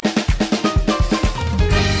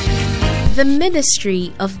The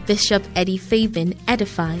ministry of Bishop Eddie Fabian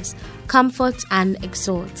edifies, comforts, and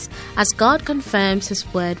exhorts as God confirms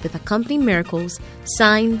His word with accompanying miracles,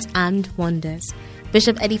 signs, and wonders.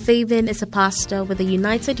 Bishop Eddie Fabian is a pastor with the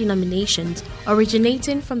United Denominations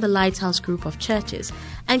originating from the Lighthouse Group of Churches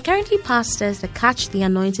and currently pastors the Catch the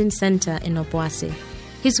Anointing Center in Obuasi.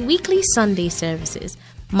 His weekly Sunday services,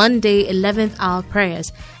 Monday 11th hour prayers,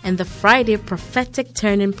 and the Friday prophetic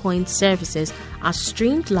turning point services are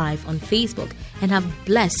streamed live on Facebook and have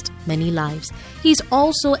blessed many lives. He's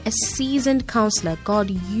also a seasoned counselor God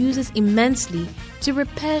uses immensely to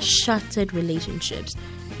repair shattered relationships.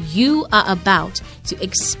 You are about to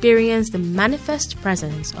experience the manifest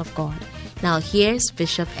presence of God. Now here's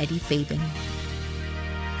Bishop Eddie Fabian.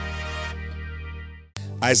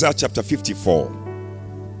 Isaiah chapter 54.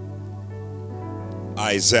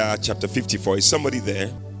 Isaiah chapter 54. Is somebody there?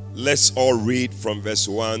 Let's all read from verse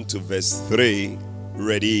 1 to verse 3.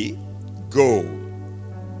 Ready? Go.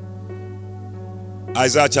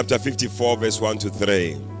 Isaiah chapter 54 verse 1 to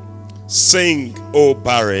 3. Sing, O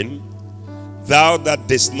barren, thou that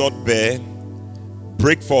didst not bear,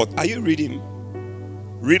 break forth. Are you reading?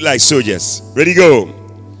 Read like soldiers. Ready? Go.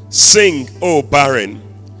 Sing, O barren,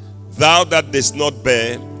 thou that didst not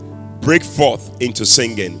bear, break forth into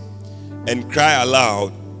singing. And cry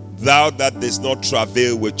aloud, thou that didst not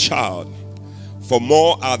travail with child. For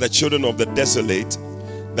more are the children of the desolate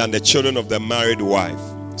than the children of the married wife,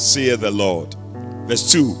 saith the Lord.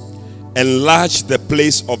 Verse 2. Enlarge the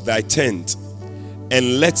place of thy tent,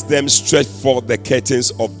 and let them stretch forth the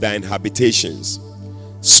curtains of thine habitations.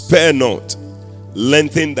 Spare not,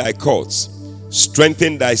 lengthen thy cords,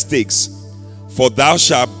 strengthen thy stakes, for thou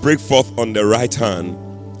shalt break forth on the right hand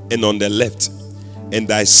and on the left, and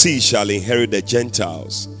thy seed shall inherit the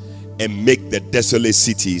Gentiles, and make the desolate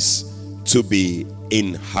cities to be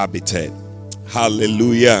inhabited.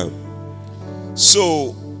 Hallelujah.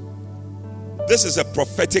 So, this is a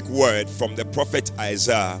prophetic word from the prophet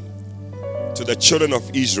Isaiah to the children of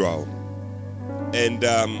Israel. And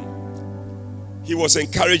he was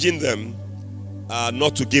encouraging them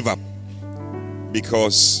not to give up,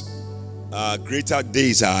 because greater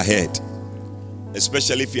days are ahead.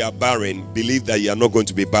 Especially if you are barren, believe that you are not going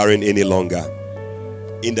to be barren any longer,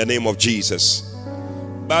 in the name of Jesus.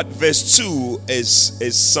 But verse 2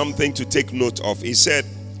 is something to take note of. He said,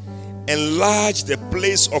 enlarge the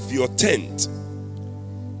place of your tent,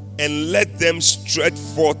 and let them stretch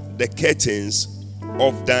forth the curtains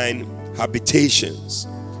of thine habitations.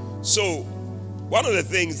 So one of the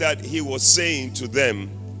things that he was saying to them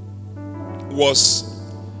was,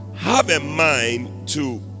 have a mind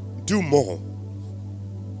to do more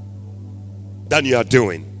than you are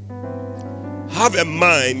doing. Have a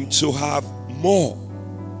mind to have more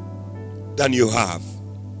than you have.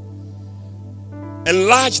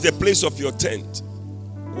 Enlarge the place of your tent.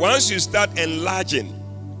 Once you start enlarging,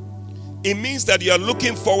 it means that you are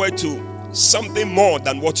looking forward to something more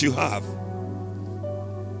than what you have.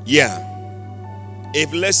 Yeah.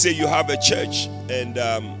 If let's say you have a church and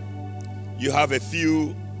you have a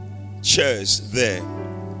few chairs there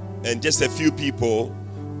and just a few people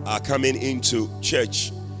are coming into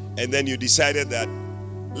church, and then you decided that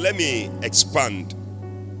let me expand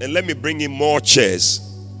and let me bring in more chairs.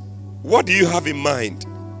 What do you have in mind?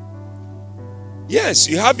 Yes,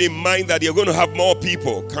 you have in mind that you're going to have more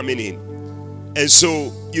people coming in, and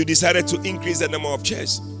so you decided to increase the number of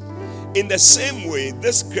chairs. In the same way,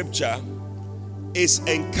 this scripture is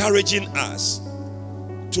encouraging us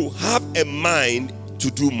to have a mind to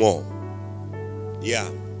do more. Yeah.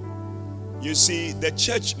 You see, the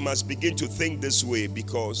church must begin to think this way,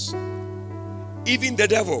 because even the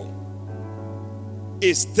devil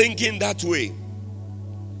is thinking that way.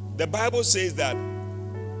 The Bible says that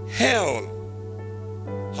hell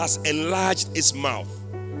has enlarged its mouth.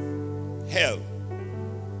 Hell.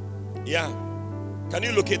 Yeah. Can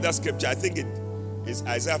you look at that scripture? I think it is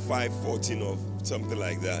Isaiah 5:14 or something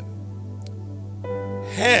like that.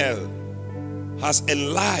 Hell has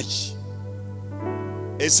enlarged.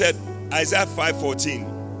 It said, Isaiah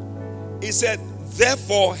 5:14. He said,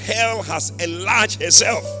 therefore hell has enlarged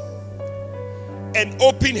herself and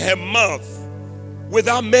opened her mouth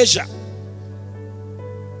without measure.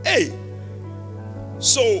 Hey,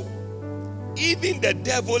 so even the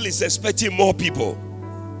devil is expecting more people.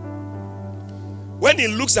 When he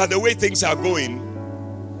looks at the way things are going,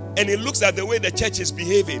 and he looks at the way the church is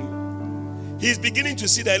behaving, he's beginning to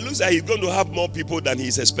see that it looks like he's going to have more people than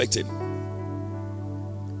he's expecting.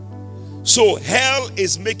 So hell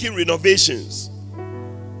is making renovations,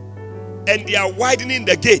 and they are widening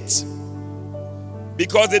the gate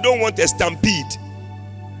because they don't want a stampede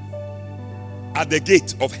at the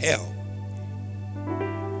gate of hell.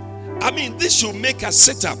 I mean, this should make us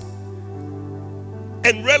sit up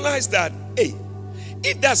and realize that, hey,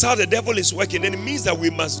 if that's how the devil is working, then it means that we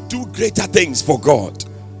must do greater things for God.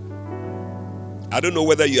 I don't know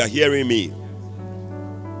whether you are hearing me.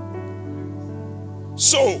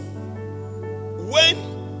 So,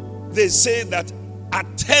 when they say that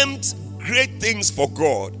attempt great things for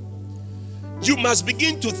God, you must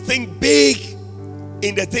begin to think big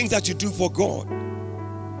in the things that you do for God.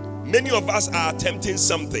 Many of us are attempting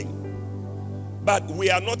something, but we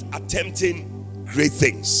are not attempting great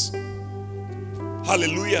things.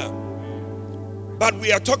 Hallelujah. But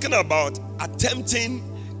we are talking about attempting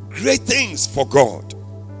great things for God.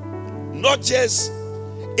 Not just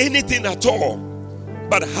anything at all,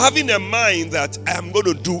 but having a mind that I am going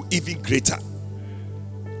to do even greater.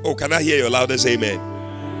 Oh, can I hear your loudest amen?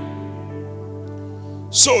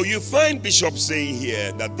 So you find Bishop saying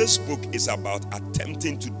here that this book is about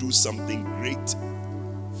attempting to do something great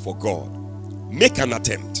for God. Make an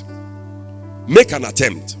attempt. Make an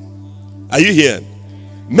attempt. Are you here?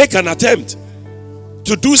 Make an attempt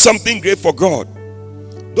to do something great for God.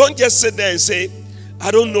 Don't just sit there and say,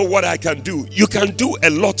 I don't know what I can do. You can do a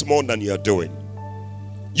lot more than you're doing.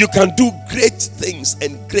 You can do great things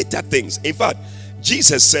and greater things. In fact,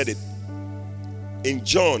 Jesus said it in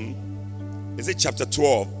John, is it chapter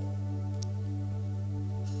 12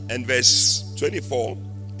 and verse 24?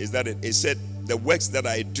 Is that it? It said, the works that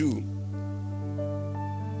I do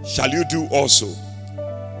shall you do also.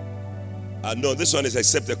 No, this one is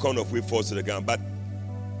except the corn of wheat falls to the ground. But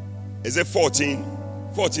is it 14?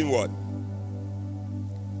 14 what?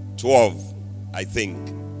 12, I think.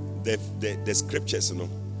 The scriptures, you know.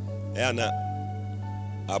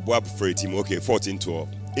 Okay, 14, 12.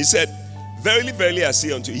 He said, verily, verily, I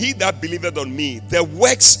say unto you, he that believeth on me, the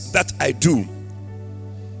works that I do,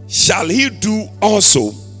 shall he do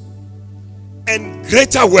also, and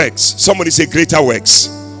greater works. Somebody say greater works.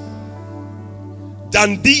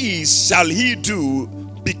 Than these shall he do,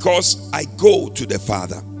 because I go to the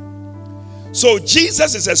Father. So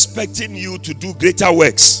Jesus is expecting you to do greater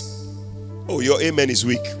works. Oh, your amen is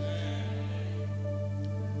weak.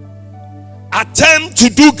 Attempt to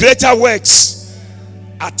do greater works.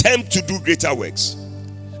 Attempt to do greater works.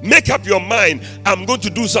 Make up your mind, I'm going to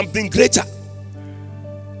do something greater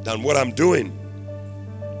than what I'm doing.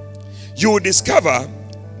 You will discover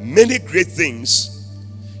many great things.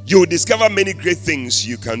 You will discover many great things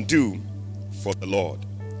you can do for the Lord.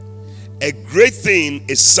 A great thing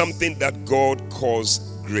is something that God calls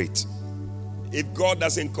great. If God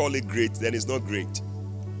doesn't call it great, then it's not great.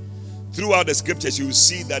 Throughout the scriptures, you will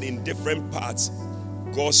see that in different parts,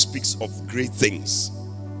 God speaks of great things.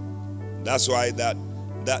 That's why that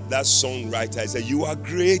songwriter said, you are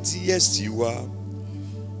great, yes you are.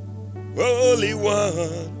 Holy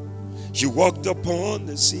One, you walked upon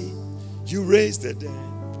the sea, you raised the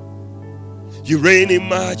dead, you reign in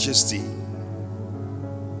majesty.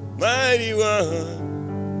 Mighty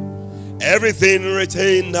One, everything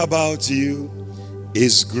written about you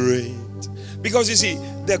is great. Because you see,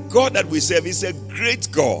 the God that we serve is a great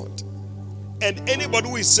God. And anybody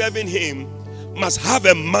who is serving him must have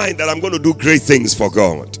a mind that I'm going to do great things for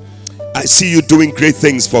God. I see you doing great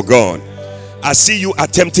things for God. I see you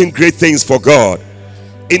attempting great things for God.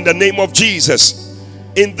 In the name of Jesus,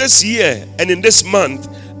 in this year and in this month,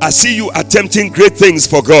 I see you attempting great things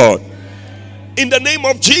for God. In the name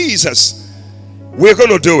of Jesus, we're going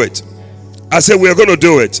to do it. I said we're going to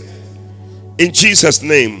do it. In Jesus'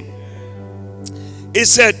 name. He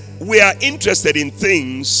said we are interested in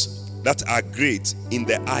things that are great in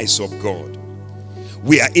the eyes of God.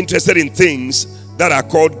 We are interested in things that are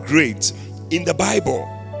called great in the Bible.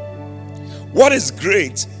 What is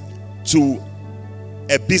great to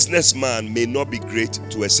a businessman may not be great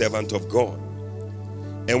to a servant of God.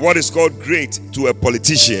 And what is called great to a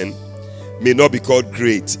politician may not be called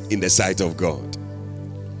great in the sight of God.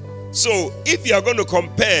 So if you are going to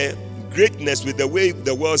compare greatness with the way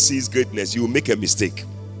the world sees greatness, you will make a mistake.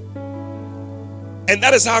 And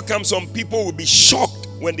that is how come some people will be shocked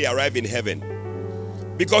when they arrive in heaven,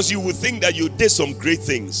 because you will think that you did some great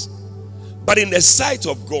things, but in the sight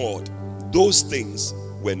of God, those things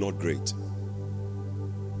were not great.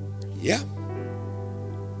 Yeah.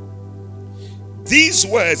 These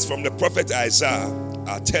words from the prophet Isaiah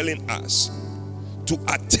are telling us to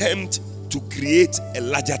attempt to create a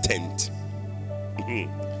larger tent.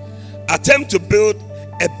 Attempt to build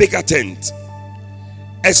a bigger tent.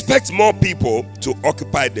 Expect more people to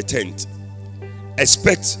occupy the tent.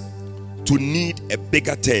 Expect to need a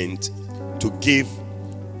bigger tent to give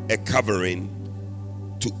a covering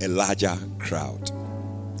to a larger crowd.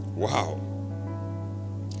 Wow.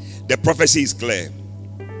 The prophecy is clear.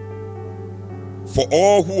 for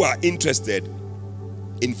all who are interested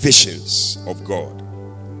in visions of God.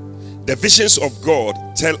 The visions of God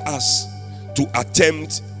tell us to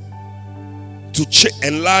attempt to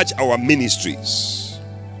enlarge our ministries.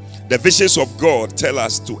 The visions of God tell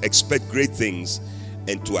us to expect great things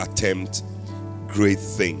and to attempt great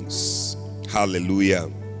things. Hallelujah.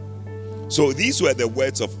 So these were the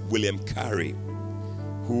words of William Carey,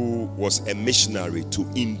 who was a missionary to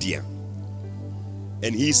India.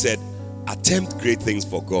 And he said, attempt great things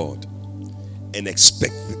for God and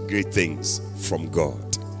expect great things from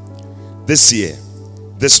God. This year,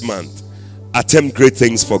 this month, attempt great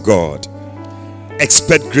things for God.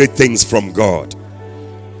 Expect great things from God.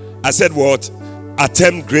 I said what?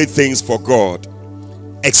 Attempt great things for God.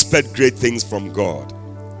 Expect great things from God.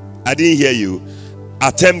 I didn't hear you.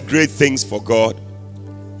 Attempt great things for God.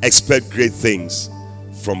 Expect great things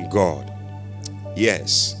from God.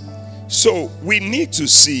 Yes. So we need to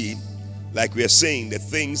see, like we are saying, the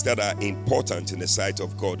things that are important in the sight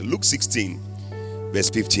of God. Luke 16,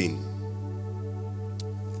 verse 15.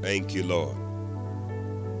 Thank you, Lord.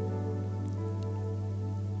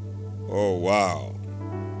 Oh, wow.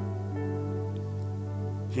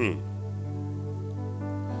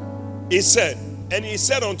 He said, and he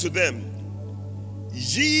said unto them,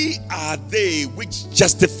 ye are they which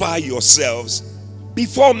justify yourselves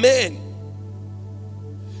before men.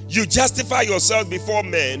 You justify yourselves before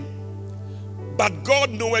men, but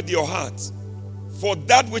God knoweth your heart. For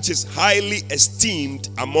that which is highly esteemed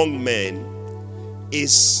among men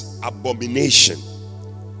is abomination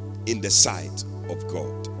in the sight of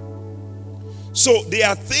God. So there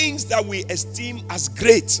are things that we esteem as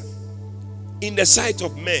great in the sight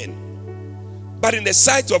of men, but in the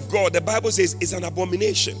sight of God, the Bible says it's an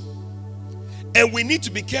abomination. And we need to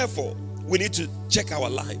be careful. We need to check our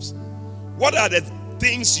lives. What are the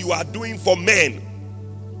things you are doing for men?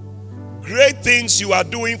 Great things you are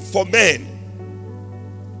doing for men,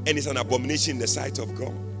 and it's an abomination in the sight of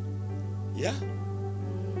God. Yeah.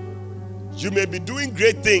 You may be doing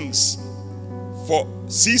great things for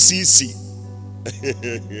CCC.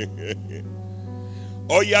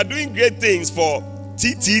 Or you are doing great things for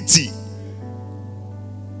TTT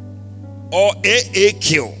or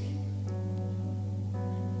AAQ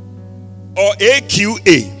or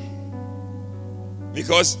AQA,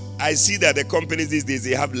 because I see that the companies these days,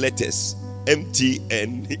 they have letters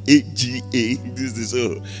MTN, AGA. This is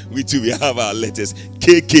so we too, we have our letters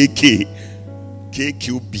KKK,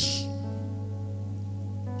 KQB.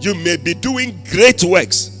 You may be doing great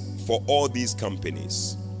works for all these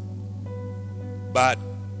companies, but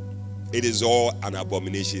it is all an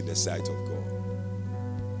abomination in the sight of God.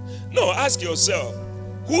 No, ask yourself,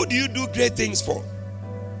 who do you do great things for?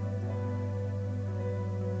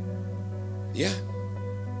 Yeah.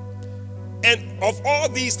 And of all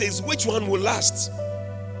these things, which one will last?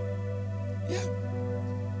 Yeah.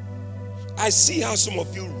 I see how some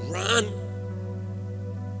of you run,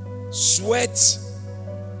 sweat,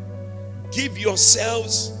 give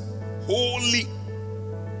yourselves wholly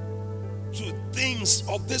to things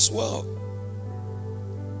of this world.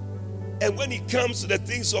 And when it comes to the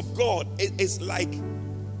things of God, it's like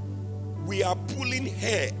we are pulling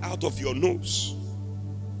hair out of your nose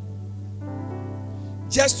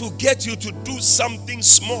just to get you to do something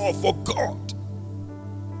small for God.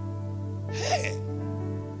 Hey.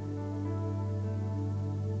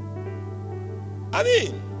 I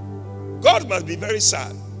mean, God must be very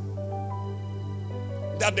sad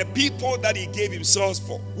that the people that he gave himself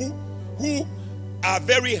for, who are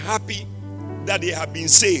very happy that they have been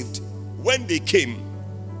saved, when they came,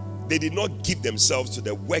 they did not give themselves to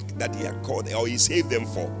the work that he had called or he saved them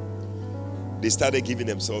for. They started giving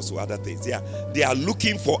themselves to other things. They are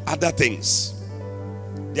looking for other things.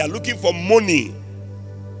 They are looking for money.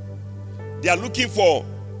 They are looking for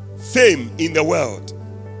fame in the world,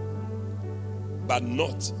 but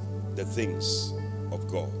not the things of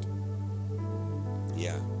God.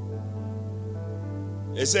 Yeah.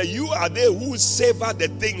 They say, you are they who savor the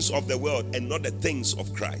things of the world and not the things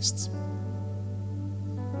of Christ.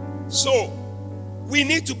 So we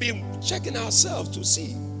need to be checking ourselves to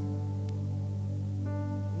see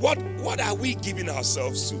what are we giving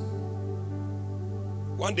ourselves to.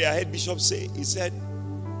 One day I heard Bishop say, he said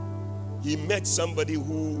he met somebody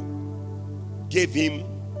who gave him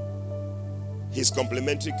his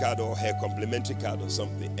complimentary card or her complimentary card or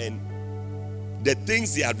something, and the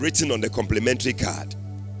things they had written on the complimentary card,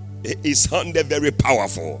 it sounded very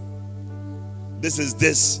powerful. This is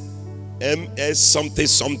this MS something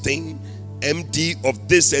something, MD of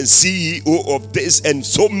this and CEO of this and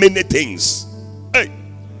so many things. Hey,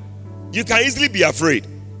 you can easily be afraid.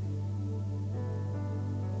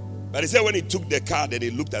 But he said when he took the card and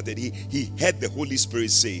he looked at it, he heard the Holy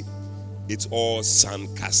Spirit say, it's all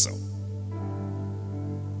sandcastle.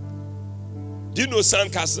 Do you know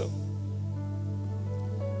sandcastle?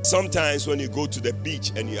 Sometimes when you go to the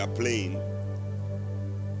beach and you are playing,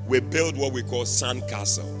 we build what we call sand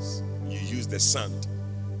castles. You use the sand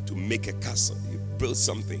to make a castle. You build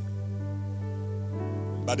something.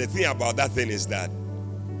 But the thing about that thing is that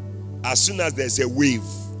as soon as there's a wave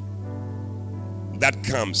that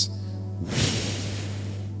comes,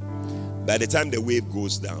 by the time the wave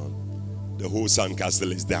goes down, the whole sand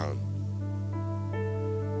castle is down.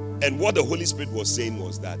 And what the Holy Spirit was saying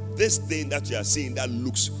was that this thing that you are seeing that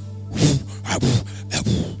looks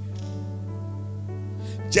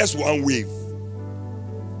just one wave,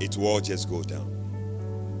 it will all just go down.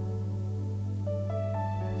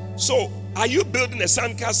 So, are you building a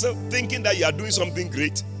sandcastle thinking that you are doing something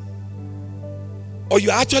great? Or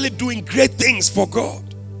you are actually doing great things for God?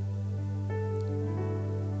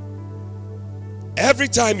 Every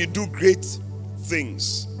time you do great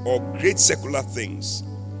things or great secular things,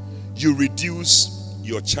 you reduce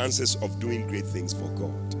your chances of doing great things for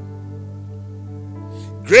God.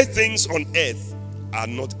 Great things on earth are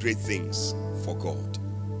not great things for God.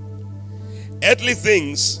 Earthly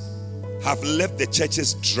things have left the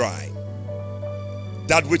churches dry.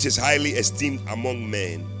 That which is highly esteemed among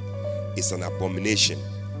men is an abomination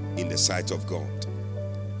in the sight of God.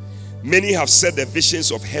 Many have set the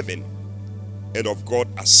visions of heaven and of God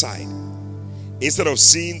aside. Instead of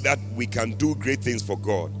seeing that we can do great things for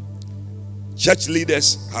God, church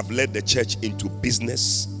leaders have led the church into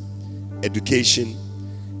business, education,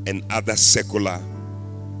 and other secular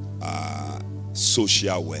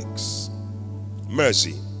social works.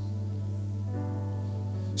 Mercy.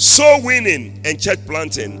 Soul winning and church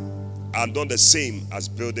planting are not the same as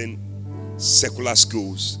building secular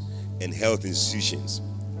schools and health institutions.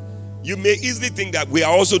 You may easily think that we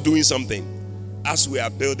are also doing something as we are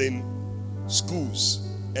building schools,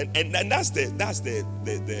 and that's the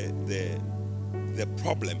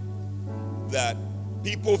problem, that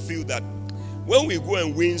people feel that when we go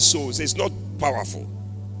and win souls, it's not powerful.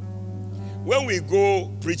 When we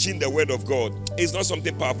go preaching the word of God, it's not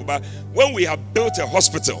something powerful. But when we have built a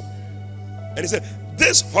hospital, and he said,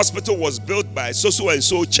 this hospital was built by so and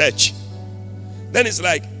so church, then it's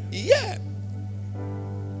like, yeah,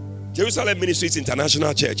 Jerusalem Ministries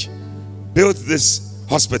International Church built this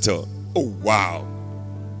hospital. Oh, wow.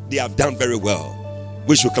 They have done very well.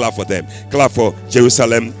 We should clap for them. Clap for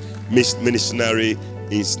Jerusalem Missionary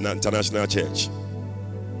International Church.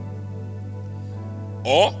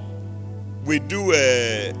 Or we do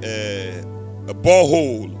a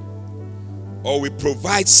borehole, or we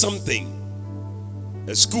provide something,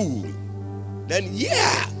 a school, then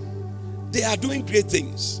yeah, they are doing great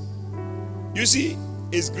things. You see,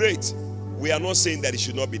 it's great. We are not saying that it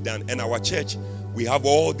should not be done. And our church, we have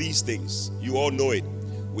all these things. You all know it.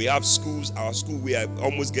 We have schools. Our school, we are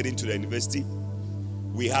almost getting to the university.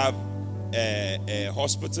 We have a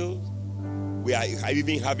hospital. We are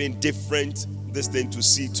even having different this thing to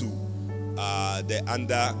see to the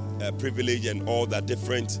under privileged and all that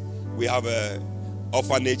different. We have a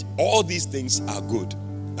orphanage. All these things are good.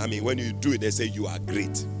 I mean, when you do it, they say you are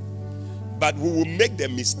great. But we will make the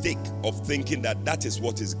mistake of thinking that that is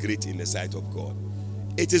what is great in the sight of God.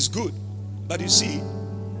 It is good, but you see,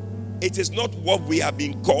 it is not what we have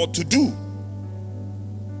been called to do.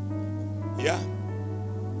 Yeah.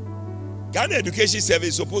 Ghana Education Service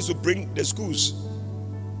is supposed to bring the schools,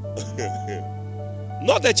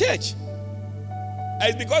 not the church. And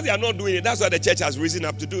it's because they are not doing it. That's why the church has risen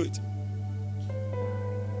up to do it.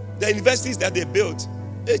 The universities that they built,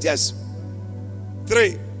 it's just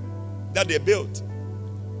 3 that they built.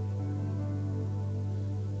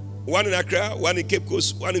 One in Accra, one in Cape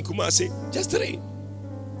Coast, one in Kumasi. Just 3.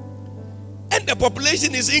 And the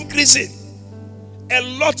population is increasing. A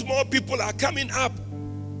lot more people are coming up.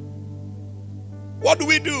 What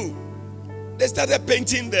do? They started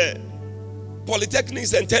painting the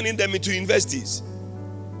polytechnics and turning them into universities.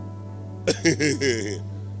 And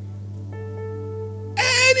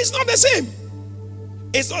it's not the same.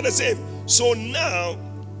 It's not the same. So now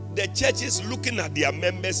the church is looking at their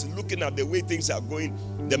members, looking at the way things are going.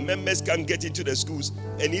 The members can't get into the schools.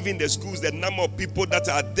 And even the schools, the number of people that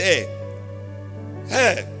are there.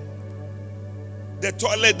 Hey, the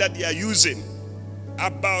toilet that they are using,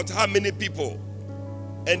 about how many people.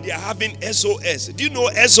 And they are having SOS. Do you know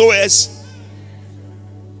SOS?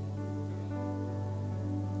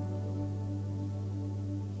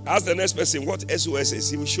 Ask the next person what SOS is.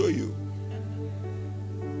 He will show you.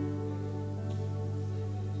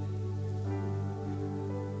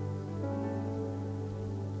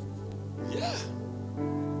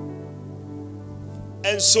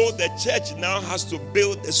 And so the church now has to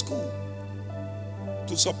build a school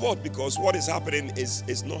to support, because what is happening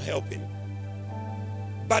is not helping.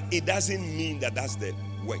 But it doesn't mean that that's the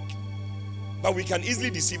work. But we can easily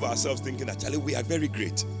deceive ourselves thinking that, Charlie, we are very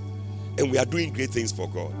great and we are doing great things for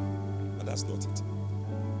God. But that's not it.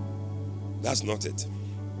 That's not it.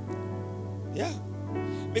 Yeah.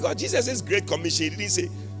 Because Jesus' great commission, he didn't say,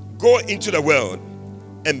 go into the world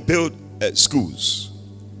and build schools,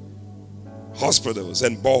 hospitals,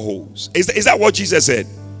 and boreholes. Is that what Jesus said?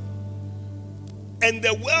 And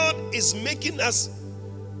the world is making us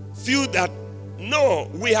feel that,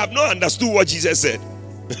 no, we have not understood what Jesus said.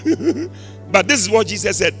 But this is what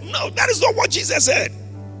Jesus said. No, that is not what Jesus said.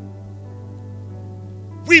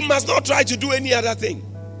 We must not try to do any other thing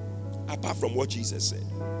apart from what Jesus said.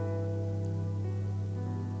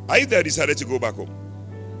 Are you there? Decided to go back home?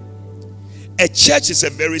 A church is a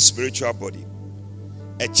very spiritual body.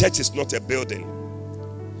 A church is not a building.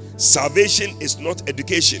 Salvation is not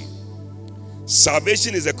education.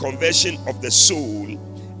 Salvation is a conversion of the soul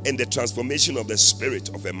and the transformation of the spirit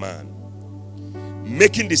of a man.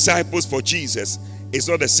 Making disciples for Jesus is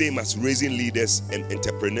not the same as raising leaders and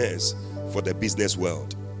entrepreneurs for the business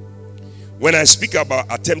world. When I speak about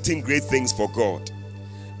attempting great things for God,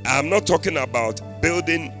 I'm not talking about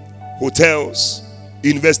building hotels,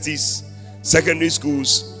 universities, secondary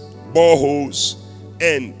schools, boreholes,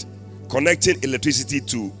 and connecting electricity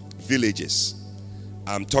to villages.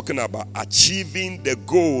 I'm talking about achieving the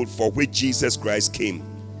goal for which Jesus Christ came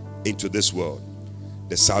into this world,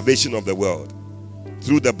 the salvation of the world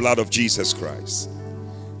through the blood of Jesus Christ.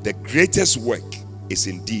 The greatest work is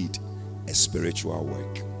indeed a spiritual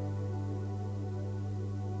work.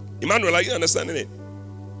 Emmanuel, are you understanding it?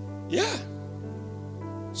 Yeah.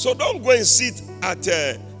 So don't go and sit at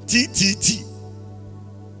TTT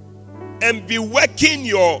and be working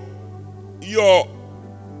your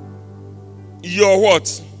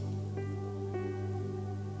what?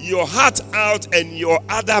 Your heart out and your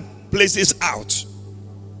other places out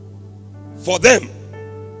for them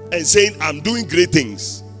and saying, I'm doing great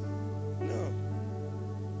things. No.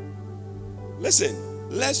 Listen,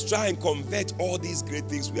 let's try and convert all these great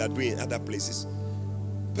things we are doing in other places.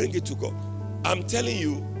 Bring it to God. I'm telling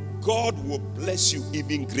you, God will bless you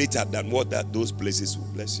even greater than what those places will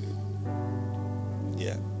bless you.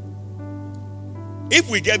 Yeah. If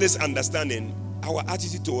we get this understanding, our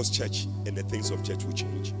attitude towards church and the things of church will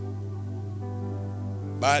change.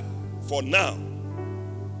 But for now,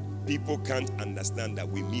 people can't understand that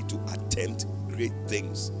we need to attempt great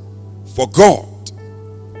things for God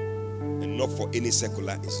and not for any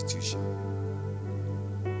secular institution.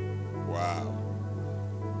 Wow.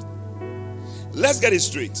 Let's get it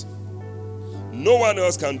straight. No one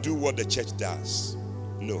else can do what the church does.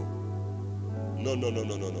 No.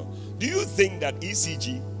 Do you think that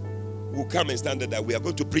ECG will come and stand there that we are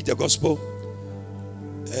going to preach the gospel?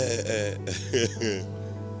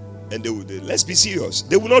 And they will, let's be serious.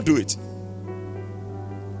 They will not do it.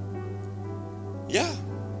 Yeah.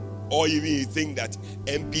 Or even you think that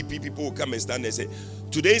MPP people will come and stand and say,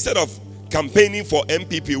 today instead of campaigning for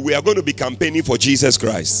MPP, we are going to be campaigning for Jesus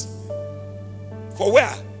Christ. For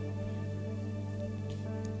where?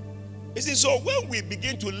 You see, so when we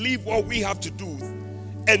begin to leave what we have to do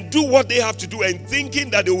and do what they have to do and thinking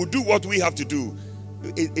that they will do what we have to do,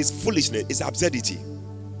 it's foolishness, it's absurdity.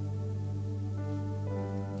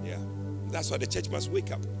 Yeah. That's why the church must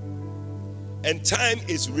wake up. And time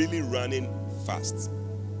is really running fast.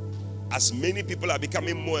 As many people are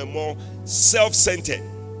becoming more and more self-centered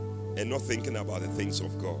and not thinking about the things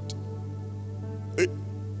of God.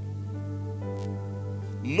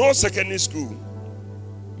 No secondary school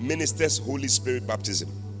ministers Holy Spirit baptism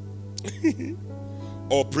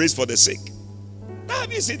or praise for the sick.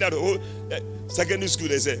 Have you seen that whole secondary school?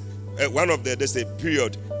 They say one of the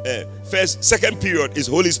period. Second period is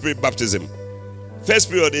Holy Spirit baptism. First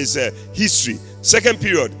period is history. Second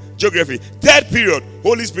period geography. Third period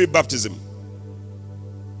Holy Spirit baptism.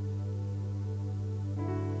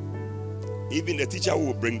 Even the teacher who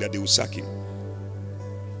will bring that, they will sack him.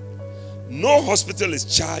 No hospital is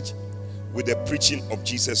charged with the preaching of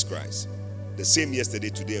Jesus Christ. The same yesterday,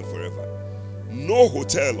 today, and forever. No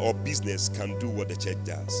hotel or business can do what the church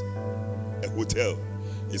does. A hotel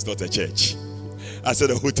is not a church. I said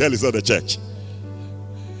a hotel is not a church.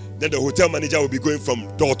 Then the hotel manager will be going from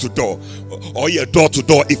door to door, or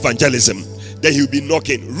door-to-door evangelism. Then he'll be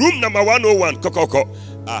knocking. Room number 101, kokoko.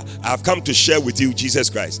 I've come to share with you Jesus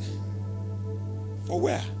Christ. For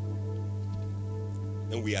where?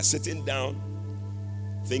 And we are sitting down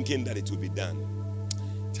thinking that it will be done.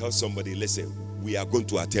 Tell somebody, listen, we are going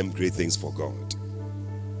to attempt great things for God.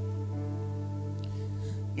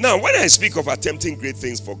 Now, when I speak of attempting great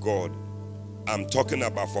things for God, I'm talking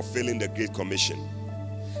about fulfilling the Great Commission.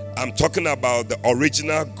 I'm talking about the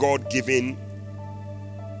original God-given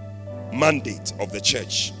mandate of the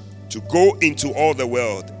church to go into all the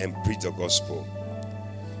world and preach the gospel.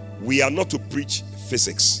 We are not to preach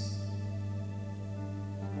physics.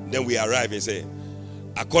 Then we arrive and say,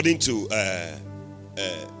 according to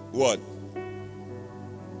what?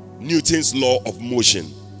 Newton's law of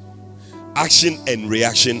motion, action and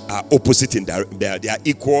reaction are opposite in they are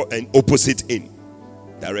equal and opposite in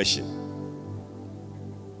direction.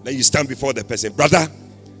 Then you stand before the person, brother,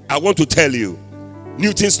 I want to tell you,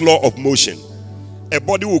 Newton's law of motion, a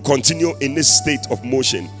body will continue in this state of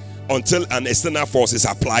motion until an external force is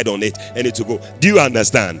applied on it and it will go. Do you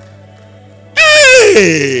understand?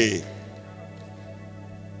 Hey!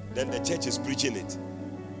 Then the church is preaching it.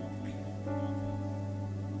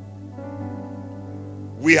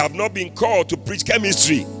 We have not been called to preach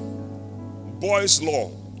chemistry, Boyle's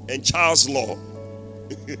law, and Charles' law.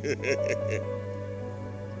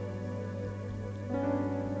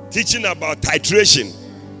 Teaching about titration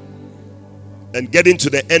and getting to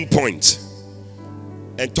the end point,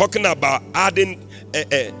 and talking about adding,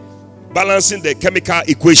 balancing the chemical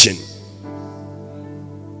equation.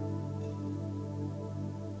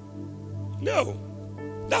 No,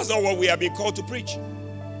 that's not what we have been called to preach.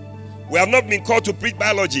 We have not been called to preach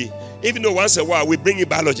biology, even though once in a while we bring in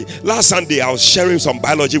biology. Last Sunday I was sharing some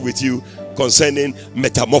biology with you concerning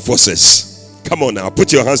metamorphosis. Come on now,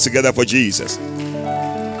 put your hands together for Jesus.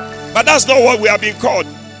 But that's not what we have been called.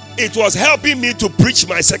 It was helping me to preach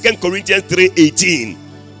my 2 Corinthians 3:18.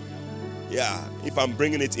 Yeah, if I'm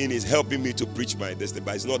bringing it in, it's helping me to preach my destiny.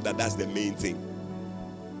 But it's not that that's the main thing.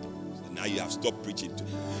 So now you have stopped preaching.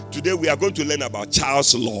 Today we are going to learn about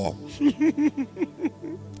Charles' law.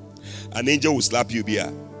 An angel will slap you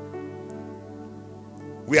here.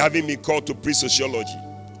 We haven't been called to preach sociology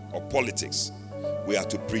or politics. We are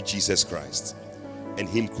to preach Jesus Christ and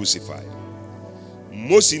Him crucified.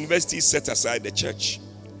 Most universities set aside the church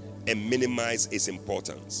and minimize its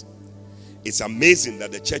importance. It's amazing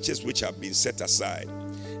that the churches which have been set aside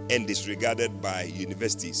and disregarded by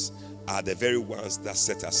universities are the very ones that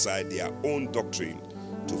set aside their own doctrine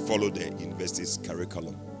to follow the university's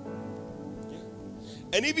curriculum.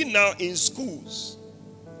 And even now in schools,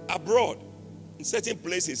 abroad, in certain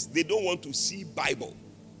places, they don't want to see Bible.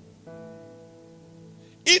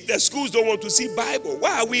 If the schools don't want to see Bible,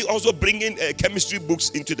 why are we also bringing chemistry books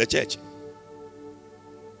into the church?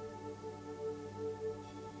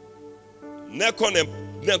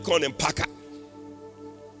 Nekon and Packer.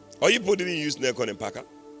 Or you didn't use Nekon and Packer?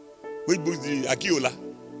 Which books did you use? Akiola.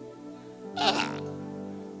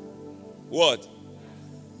 What?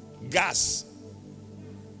 Gas.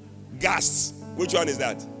 Which one is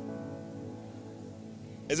that?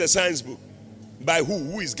 It's a science book. By who?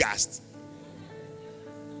 Who is Gast?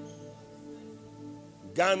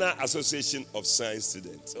 Ghana Association of Science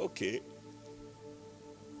Students. Okay.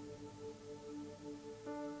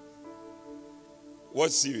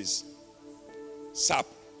 What series? SAP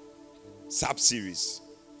series.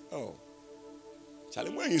 Oh.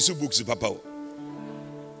 Charlie, when you see books, Papa?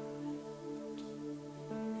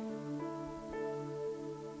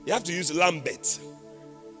 You have to use Lambert.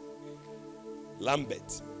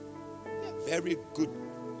 Very good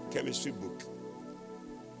chemistry book.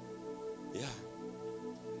 Yeah.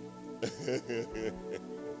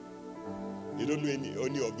 You don't know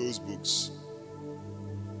any of those books.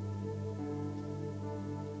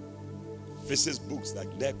 Physics books like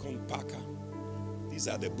Nekon, Packer. These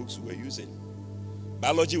are the books we were using.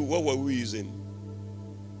 Biology, what were we using?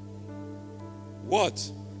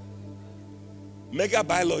 What? Mega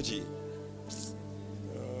biology.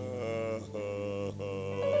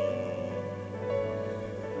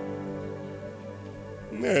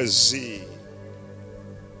 Mercy.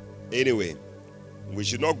 Anyway, we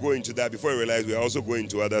should not go into that before we realize we are also going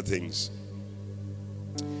to other things.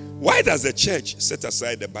 Why does the church set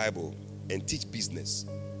aside the Bible and teach business,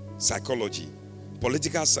 psychology,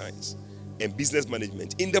 political science, and business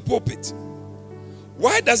management in the pulpit?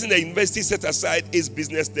 Why doesn't the university set aside its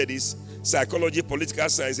business studies, psychology, political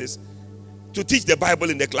sciences to teach the Bible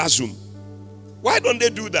in the classroom? Why don't they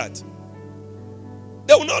do that?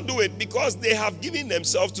 They will not do it because they have given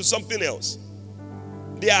themselves to something else.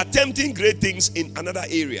 They are attempting great things in another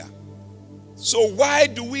area. So why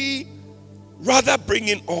do we rather bring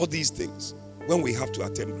in all these things when we have to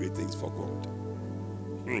attempt great things for God?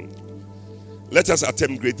 Let us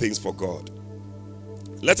attempt great things for God.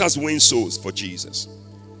 Let us win souls for Jesus.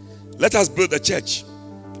 Let us build a church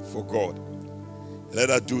for God. Let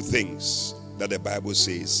us do things that the Bible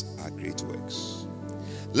says are great works.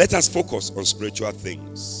 Let us focus on spiritual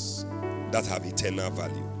things that have eternal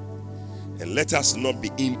value. And let us not be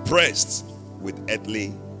impressed with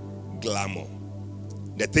earthly glamour.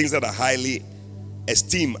 The things that are highly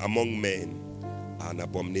esteemed among men are an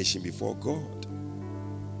abomination before God.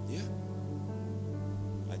 Yeah.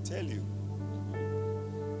 I tell you.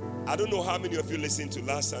 I don't know how many of you listened to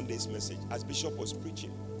last Sunday's message as Bishop was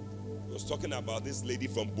preaching. He was talking about this lady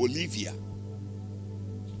from Bolivia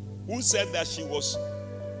who said that she was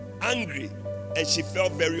angry and she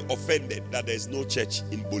felt very offended that there is no church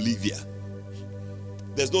in Bolivia.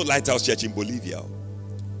 There's no Lighthouse Church in Bolivia.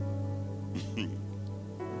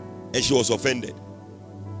 And she was offended.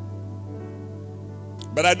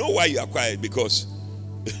 But I know why you are quiet, because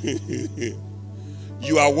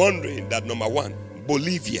you are wondering that, number one,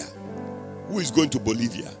 Bolivia. Who is going to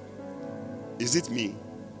Bolivia? Is it me?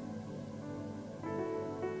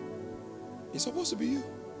 It's supposed to be you.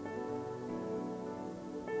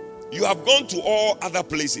 You have gone to all other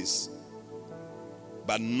places,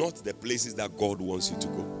 but not the places that God wants you to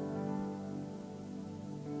go.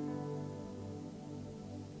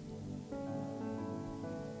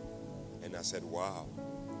 And I said, wow.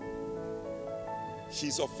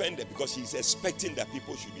 She's offended because she's expecting that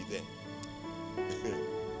people should be there.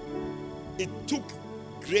 It took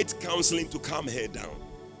great counseling to calm her down.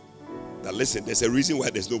 Now listen, there's a reason why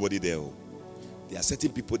there's nobody there. There are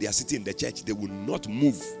certain people, they are sitting in the church, they will not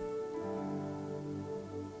move.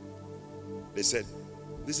 They said,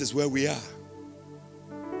 this is where we are.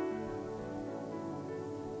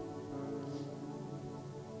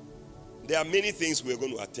 There are many things we're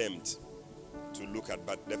going to attempt to look at,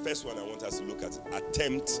 but the first one I want us to look at,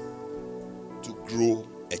 attempt to grow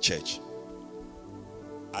a church.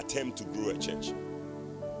 Attempt to grow a church.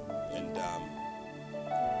 And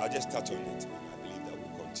I'll just touch on it, and I believe that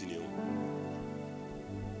we'll continue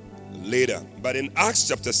later. But in Acts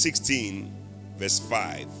chapter 16, verse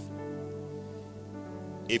 5,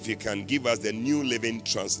 if you can give us the New Living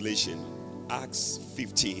Translation, Acts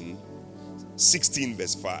 16,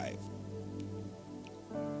 verse 5.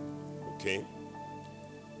 Okay.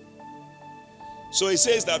 So it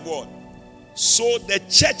says that what? So the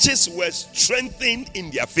churches were strengthened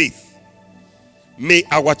in their faith. May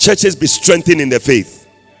our churches be strengthened in their faith.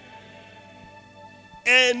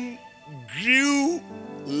 And grew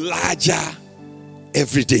larger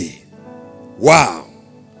every day. Wow.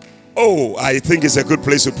 Oh, I think it's a good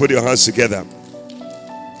place to put your hands together.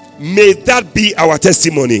 May that be our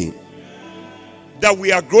testimony. That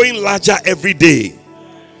we are growing larger every day.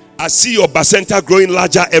 I see your Bacenta growing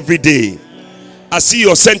larger every day. I see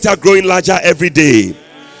your center growing larger every day.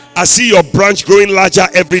 I see your branch growing larger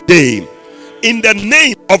every day. In the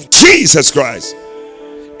name of Jesus Christ.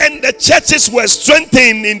 And the churches were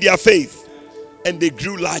strengthened in their faith. And they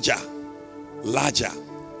grew larger. Larger.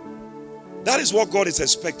 That is what God is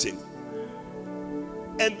expecting.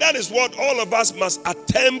 And that is what all of us must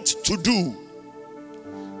attempt to do.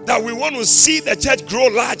 That we want to see the church grow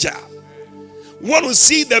larger. We want to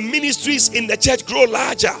see the ministries in the church grow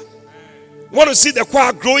larger. We want to see the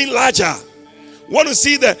choir growing larger. We want to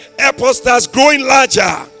see the airport stars growing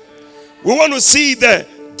larger. We want to see the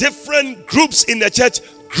different groups in the church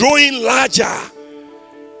growing larger.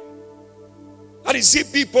 And you see,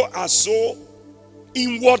 people are so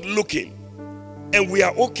inward looking, and we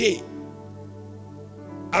are okay.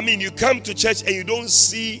 I mean, you come to church and you don't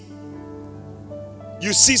see,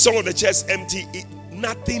 you see some of the church empty,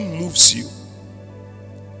 nothing moves you.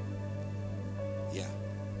 Yeah.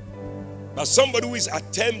 But somebody who is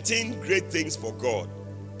attempting great things for God,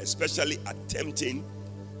 especially attempting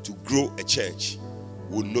to grow a church,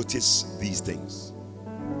 will notice these things.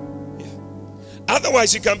 Yeah.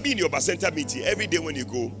 Otherwise, you can be in your Bacenta meeting every day when you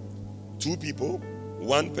go, 2 people,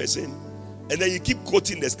 1 person, and then you keep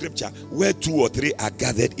quoting the scripture, where 2 or 3 are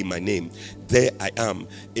gathered in my name, there I am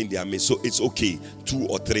in their midst. So it's okay, 2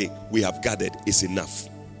 or 3 we have gathered is enough.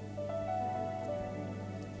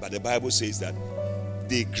 But the Bible says that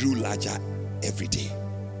they grew larger every day.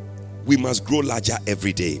 We must grow larger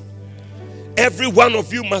every day. Every one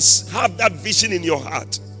of you must have that vision in your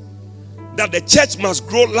heart, that the church must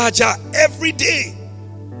grow larger every day.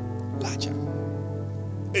 Larger.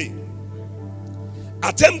 Hey.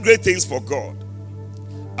 Attempt great things for God.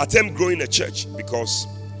 Attempt growing a church, because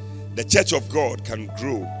the church of God can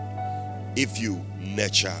grow if you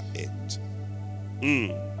nurture it.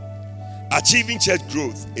 Achieving church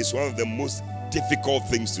growth is one of the most difficult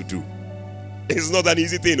things to do. It's not an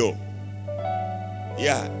easy thing, no.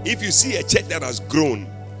 Yeah, if you see a church that has grown,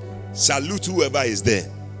 salute whoever is there.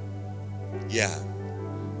 Yeah.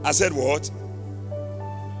 I said what?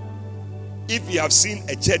 If you have seen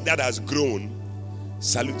a church that has grown,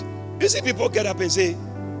 Salute. You see people get up and say,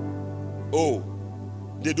 oh,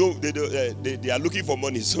 they are looking for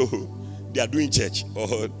money, so they are doing church,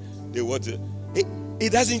 or they want to.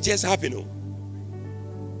 It doesn't just happen. Oh.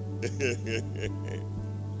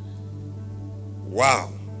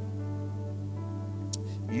 Wow.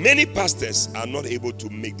 Many pastors are not able to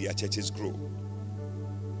make their churches grow.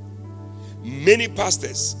 Many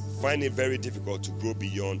pastors find it very difficult to grow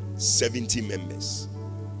beyond 70 members.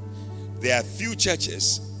 There are few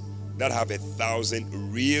churches that have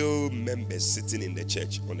 1,000 real members sitting in the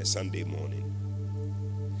church on a Sunday morning.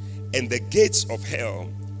 And the gates of hell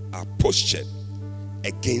are postured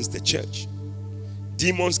against the church.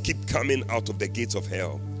 Demons keep coming out of the gates of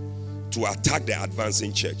hell to attack the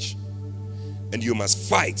advancing church. And you must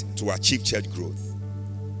fight to achieve church growth.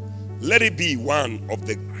 Let it be one of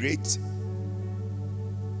the great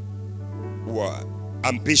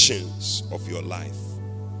ambitions of your life.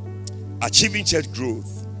 Achieving church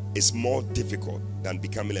growth is more difficult than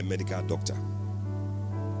becoming a medical doctor.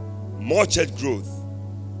 More church growth.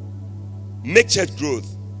 Make church growth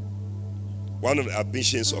one of the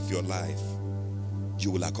ambitions of your life.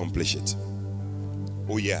 You will accomplish it.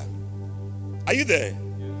 Oh yeah. Are you there?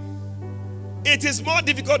 It is more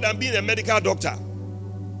difficult than being a medical doctor.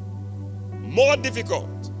 More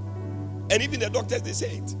difficult. And even the doctors, they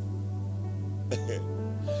say it.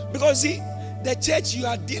 Because see, the church, you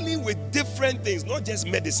are dealing with different things, not just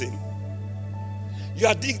medicine. You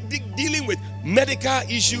are dealing with medical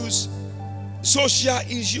issues, social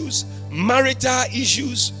issues, marital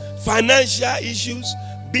issues, financial issues,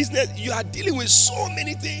 business. You are dealing with so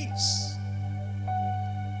many things.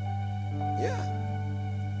 Yeah.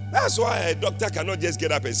 That's why a doctor cannot just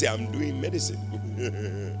get up and say, I'm doing medicine.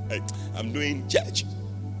 I'm doing church.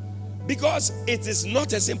 Because it is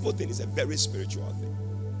not a simple thing, it's a very spiritual thing.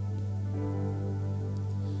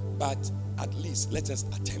 But at least let us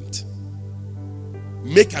attempt.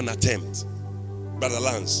 Make an attempt. Brother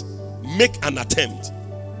Lance, make an attempt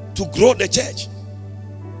to grow the church.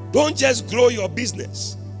 Don't just grow your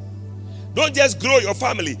business. Don't just grow your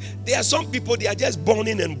family. There are some people, they are just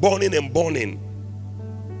burning and burning and burning.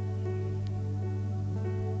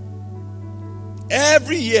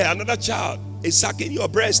 Every year, another child is sucking your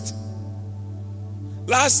breast.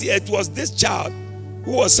 Last year, it was this child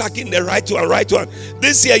who was sucking the right one.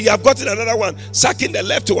 This year, you have gotten another one sucking the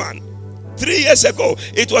left one. 3 years ago,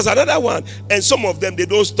 it was another one. And some of them, they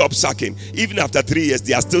don't stop sucking. Even after 3 years,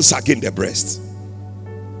 they are still sucking the breast.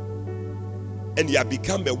 And you have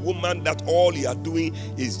become a woman that all you are doing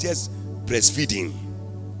is just breastfeeding.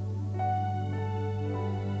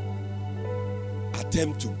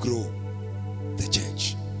 Attempt to grow the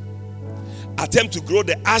church. Attempt to grow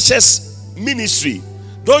the Ashes ministry.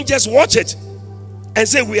 Don't just watch it and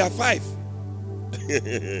say we are 5.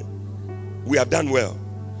 We have done well.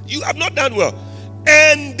 You have not done well.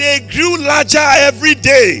 And they grew larger every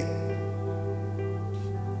day.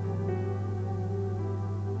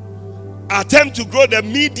 Attempt to grow the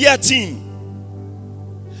media team.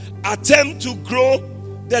 Attempt to grow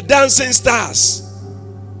the dancing stars.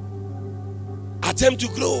 Attempt to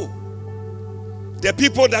grow the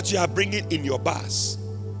people that you are bringing in your bus.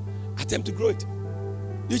 Attempt to grow it.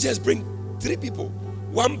 You just bring 3 people.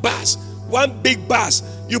 1 bus. 1 big bus.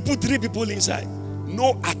 You put 3 people inside.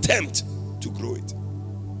 No attempt to grow it.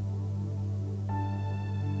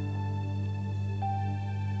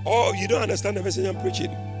 Oh, you don't understand the message I'm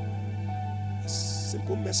preaching?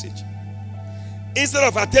 Simple message. Instead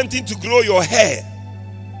of attempting to grow your hair,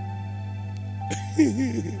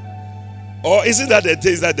 or isn't that the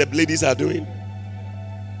things that the ladies are doing?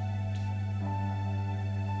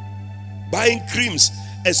 Buying creams,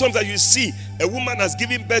 and sometimes you see a woman has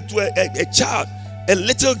given birth to a child, a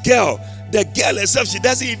little girl. The girl herself, she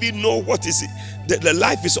doesn't even know what is it. The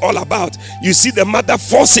life is all about. You see the mother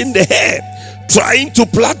forcing the hair, trying to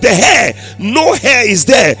plait the hair. No hair is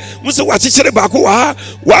there.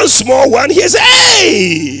 One small one, he says,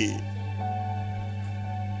 hey!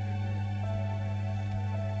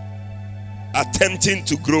 Attempting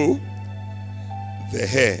to grow the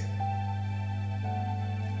hair.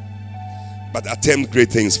 But attempt great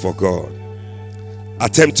things for God.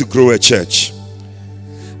 Attempt to grow a church.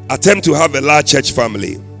 Attempt to have a large church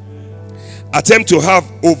family. Attempt to have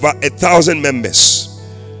over 1,000 members.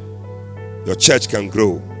 Your church can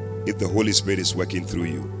grow if the Holy Spirit is working through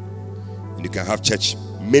you. And you can have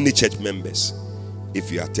many church members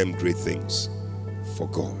if you attempt great things for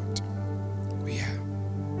God. Yeah.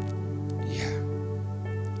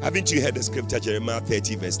 Haven't you heard the scripture, Jeremiah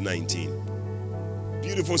 30 verse 19?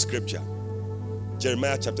 Beautiful scripture.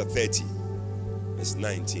 Jeremiah chapter 30 verse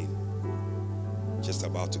 19. Just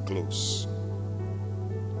about to close.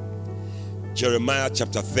 Jeremiah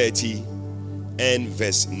chapter 30 and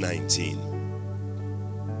verse 19.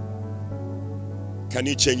 Can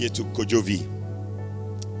you change it to Kojovi?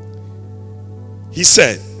 He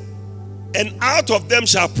said, and out of them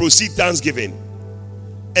shall proceed thanksgiving,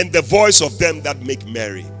 and the voice of them that make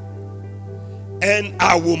merry, and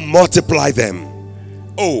I will multiply them.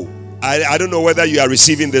 Oh, I don't know whether you are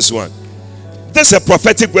receiving this one. This is a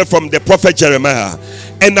prophetic word from the prophet Jeremiah.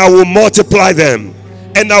 And I will multiply them,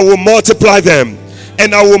 and I will multiply them,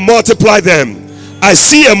 and I will multiply them. I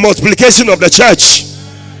see a multiplication of the church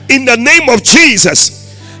in the name of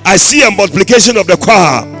Jesus. I see a multiplication of the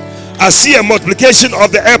choir. I see a multiplication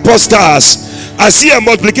of the airport stars. I see a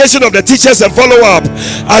multiplication of the teachers and follow-up.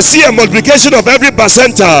 I see a multiplication of every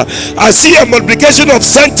bacenta. I see a multiplication of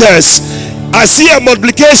centers. I see a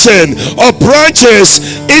multiplication of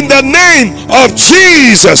branches in the name of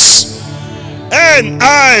Jesus. And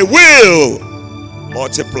I will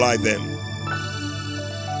multiply them.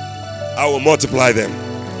 I will multiply them.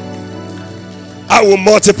 I will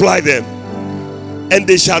multiply them. And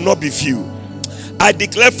they shall not be few. I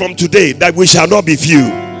declare from today that we shall not be few.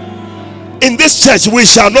 In this church, we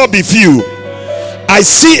shall not be few. I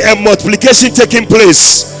see a multiplication taking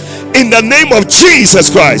place in the name of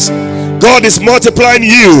Jesus Christ. God is multiplying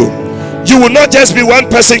you. You will not just be one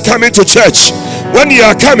person coming to church. When you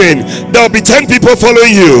are coming, there will be 10 people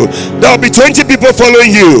following you. There will be 20 people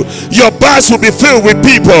following you. Your bus will be filled with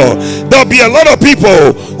people. There will be a lot of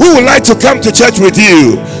people who would like to come to church with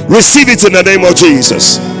you. Receive it in the name of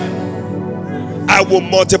Jesus. I will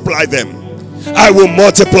multiply them. I will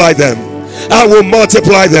multiply them. I will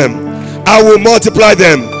multiply them. I will multiply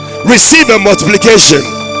them. Receive a multiplication.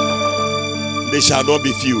 They shall not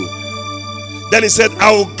be few. Then he said,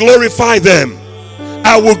 I will glorify them.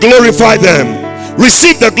 I will glorify them.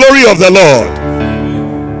 Receive the glory of the Lord.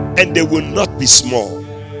 And they will not be small.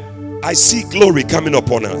 I see glory coming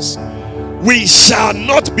upon us. We shall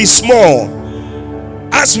not be small.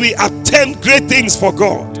 As we attempt great things for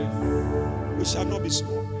God, we shall not be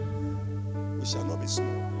small. We shall not be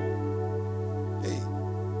small. Hey,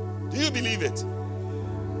 do you believe it?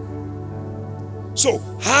 So,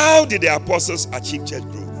 how did the apostles achieve church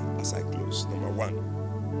growth? As I close, number one,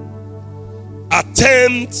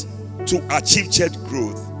 attempt to achieve church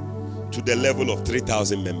growth to the level of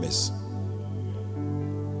 3,000 members.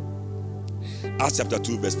 Acts chapter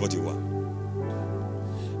 2 verse 41.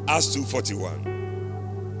 Acts 2:41.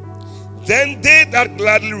 Then they that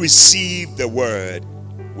gladly received the word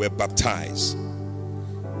were baptized,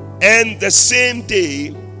 and the same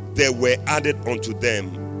day there were added unto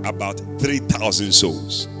them about 3,000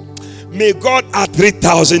 souls. May God add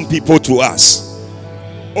 3,000 people to us.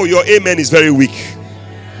 Oh, your amen is very weak.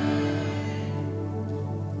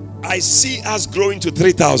 I see us growing to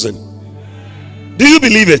 3,000. Do you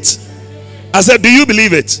believe it? I said, do you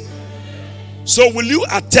believe it? So will you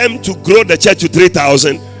attempt to grow the church to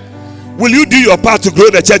 3,000? Will you do your part to grow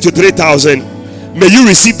the church to 3,000? May you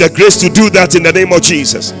receive the grace to do that in the name of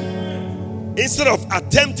Jesus. Instead of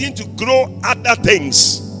attempting to grow other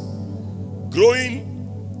things, growing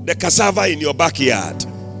the cassava in your backyard,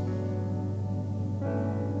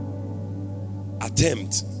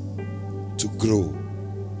 attempt to grow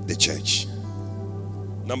the church.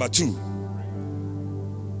 Number two.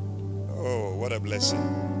 Oh, what a blessing.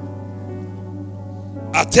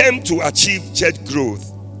 Attempt to achieve church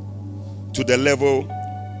growth to the level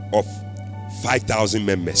of 5,000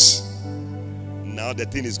 members. Now the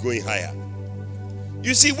thing is going higher.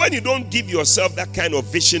 You see, when you don't give yourself that kind of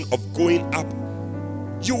vision of going up,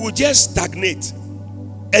 you will just stagnate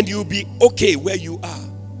and you'll be okay where you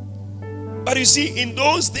are. But you see, in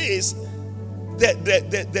those days,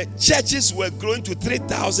 the churches were growing to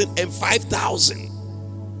 3,000 and 5,000.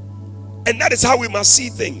 And that is how we must see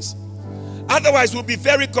things. Otherwise, we'll be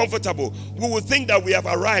very comfortable. We will think that we have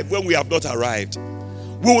arrived when we have not arrived.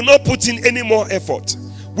 We will not put in any more effort.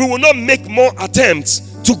 We will not make more attempts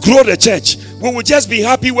to grow the church. We will just be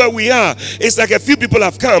happy where we are. It's like a few people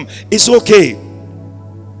have come. It's okay.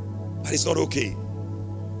 But it's not okay.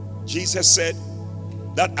 Jesus said,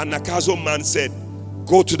 that Anakazo man said,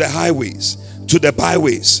 go to the highways, to the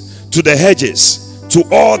byways, to the hedges, to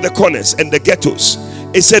all the corners and the ghettos.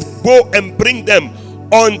 He said, go and bring them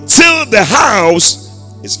until the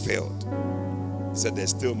house is filled. He said, there's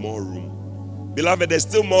still more room. Beloved, there's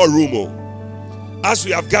still more room. Oh. As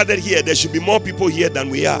we have gathered here, there should be more people here than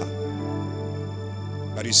we are.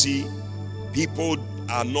 But you see, people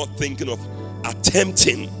are not thinking of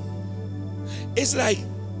attempting. It's like,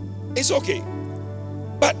 it's okay.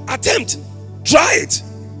 But attempt. Try it.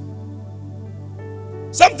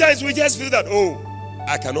 Sometimes we just feel that, oh,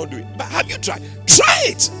 I cannot do it. But have you tried? Try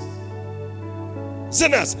it.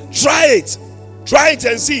 Sinners, try it. Try it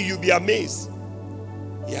and see. You'll be amazed.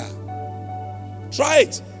 Yeah. Try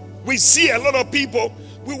it. We see a lot of people,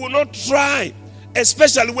 we will not try,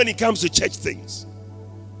 especially when it comes to church things.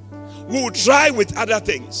 We will try with other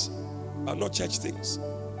things, but not church things.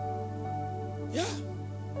 Yeah.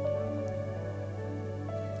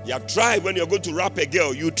 You have tried when you're going to rap a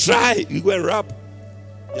girl. You try, you go and rap.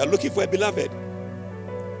 You're looking for a beloved.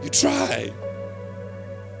 You try.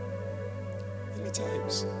 Many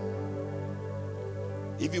times.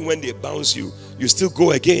 Even when they bounce you, you still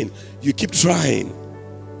go again. You keep trying.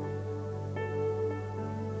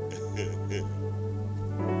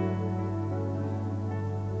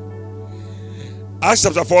 Acts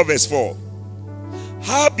chapter 4 verse 4.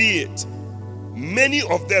 Howbeit, many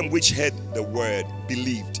of them which heard the word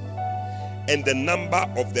believed, and the number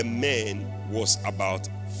of the men was about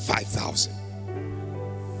 5,000.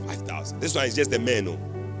 5,000. This one is just the men, no?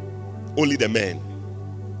 Only the men.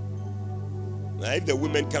 Now, if the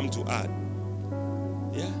women come to add,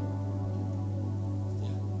 yeah.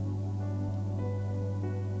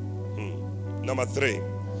 Number 3,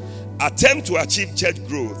 attempt to achieve church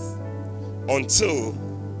growth until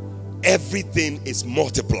everything is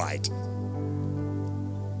multiplied.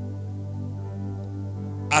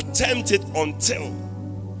 Attempt it until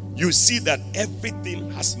you see that everything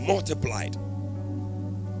has multiplied.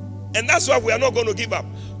 And that's why we are not going to give up.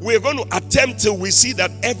 We're going to attempt till we see that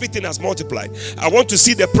everything has multiplied. I want to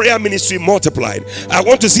see the prayer ministry multiplied. I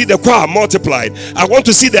want to see the choir multiplied. I want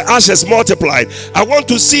to see the ushers multiplied. I want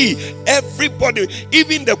to see everybody,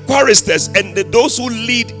 even the choristers and those who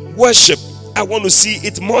lead worship. I want to see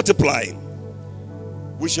it multiplying.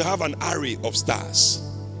 We should have an array of stars.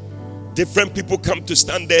 Different people come to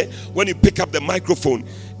stand there. When you pick up the microphone,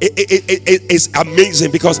 it's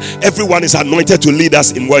amazing because everyone is anointed to lead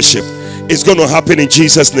us in worship. It's going to happen in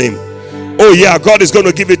Jesus' name. Oh yeah, God is going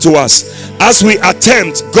to give it to us. As we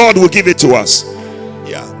attempt, God will give it to us.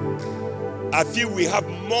 Yeah. I feel we have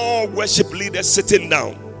more worship leaders sitting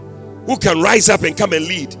down who can rise up and come and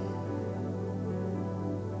lead.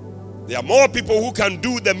 There are more people who can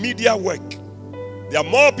do the media work. There are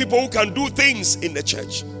more people who can do things in the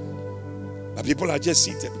church. But people are just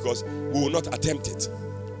seated because we will not attempt it.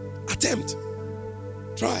 Attempt.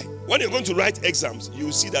 Try. When you're going to write exams, you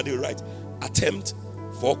will see that they write attempt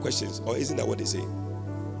 4 questions. Or isn't that what they say?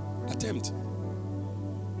 Attempt.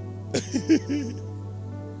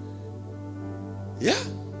 Yeah.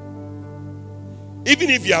 Even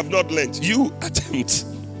if you have not learned, you attempt.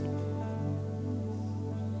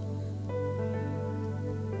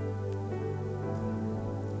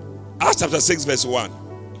 Acts chapter 6 verse 1.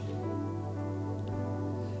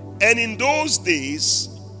 And in those days,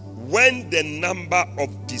 when the number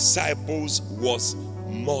of disciples was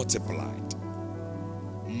multiplied.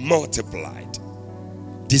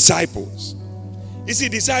 Disciples. You see,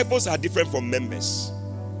 disciples are different from members.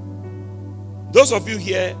 Those of you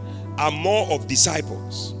here are more of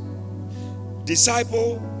disciples.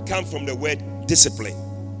 Disciple comes from the word discipline.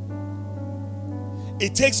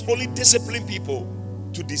 It takes only disciplined people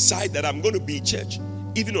to decide that I'm going to be in church,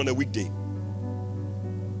 even on a weekday.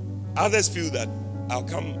 Others feel that I'll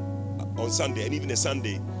come on Sunday, and even a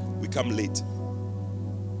Sunday we come late.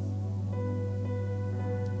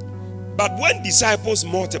 But when disciples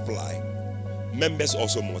multiply, members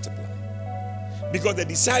also multiply. Because the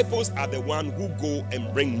disciples are the one who go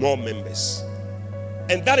and bring more members.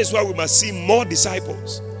 And that is why we must see more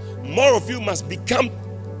disciples. More of you must become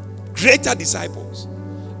greater disciples,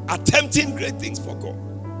 attempting great things for God,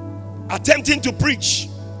 attempting to preach,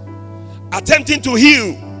 attempting to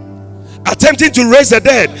heal, attempting to raise the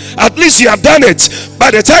dead. At least you have done it.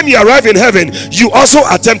 By the time you arrive in heaven, you also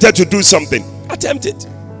attempted to do something. Attempt it.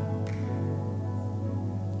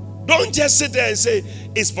 Don't just sit there and say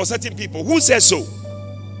it's for certain people. Who says so?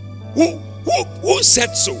 Who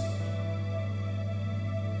said so?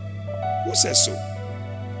 Who says so?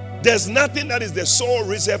 There's nothing that is the sole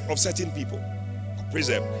reserve of certain people.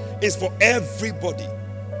 Preserve. It's for everybody.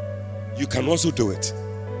 You can also do it.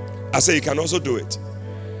 I say you can also do it.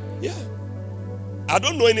 Yeah. I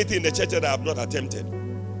don't know anything in the church that I have not attempted.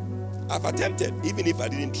 I've attempted, even if I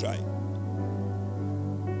didn't try.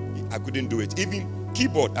 I couldn't do it. Even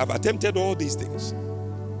keyboard, I've attempted all these things.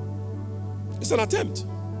 It's an attempt.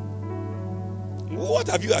 What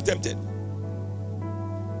have you attempted?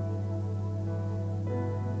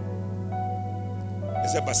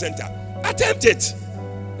 It's a percenter. Attempt it.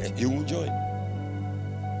 You will join.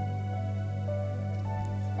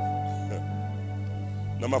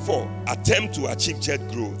 Number 4, attempt to achieve church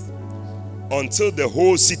growth until the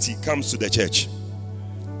whole city comes to the church.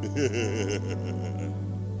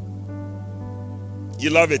 You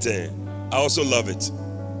love it, eh? I also love it.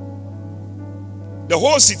 The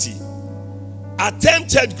whole city attempt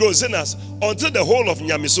church growth sinners until the whole of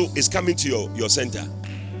Nyamiso is coming to your center.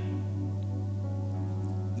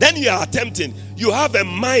 Then you are attempting. You have a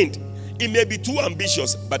mind. It may be too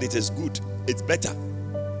ambitious, but it is good. It's better.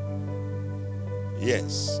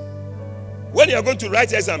 Yes. When you are going to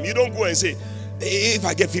write exam, you don't go and say, if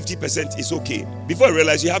I get 50%, it's okay. Before you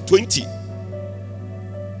realize you have 20.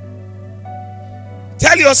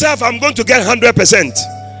 Tell yourself, I'm going to get 100%.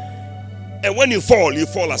 And when you fall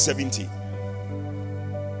at 70.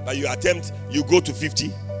 But you attempt, you go to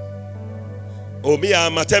 50. Oh, me,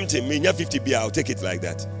 I'm attempting. Me, 50 B, I'll take it like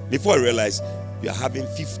that. Before I realize, you are having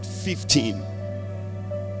 15.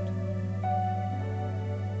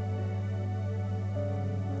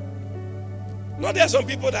 No, there are some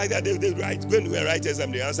people like that. They write, when we write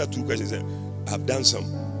exam, they answer 2 questions. I've done some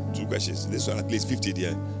 2 questions. This one, at least 50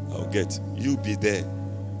 there. I'll get. You be there.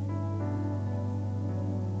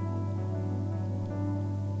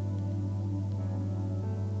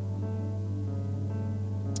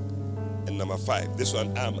 And number 5, this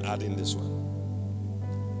one, I'm adding this one.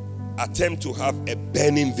 Attempt to have a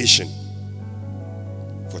burning vision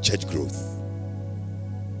for church growth.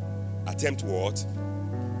 Attempt what?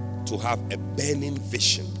 To have a burning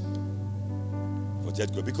vision for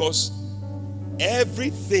church growth. Because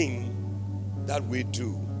everything that we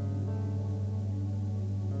do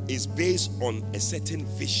is based on a certain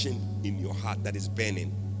vision in your heart that is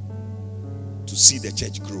burning to see the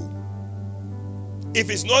church grow. If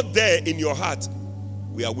it's not there in your heart,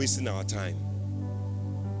 we are wasting our time.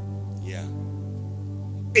 Yeah.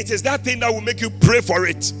 It is that thing that will make you pray for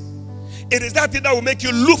it. It is that thing that will make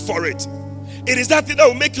you look for it. It is that thing that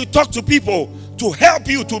will make you talk to people to help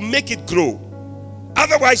you to make it grow.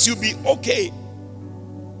 Otherwise, you'll be okay.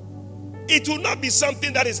 It will not be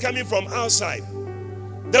something that is coming from outside.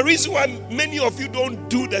 The reason why many of you don't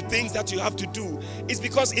do the things that you have to do is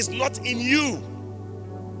because it's not in you.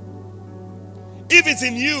 If it's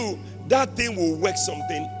in you, that thing will work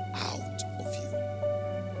something out of you.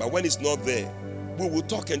 But when it's not there, we will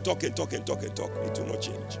talk and talk and talk and talk and talk. It will not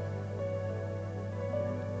change.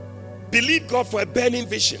 Believe God for a burning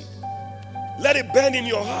vision. Let it burn in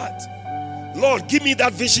your heart. Lord, give me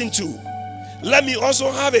that vision too. Let me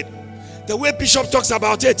also have it. The way Bishop talks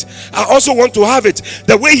about it, I also want to have it.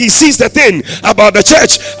 The way he sees the thing about the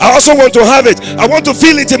church, I also want to have it. I want to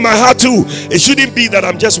feel it in my heart too. It shouldn't be that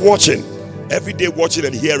I'm just watching. Every day watching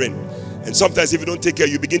and hearing. And sometimes if you don't take care,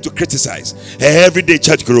 you begin to criticize. Everyday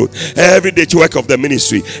church growth, everyday work of the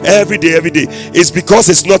ministry, every day. It's because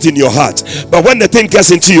it's not in your heart. But when the thing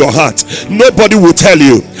gets into your heart, nobody will tell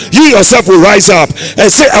you. You yourself will rise up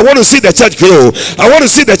and say, I want to see the church grow. I want to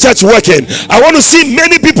see the church working. I want to see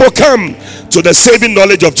many people come to the saving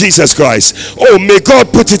knowledge of Jesus Christ. Oh, may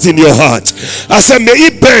God put it in your heart. I said, may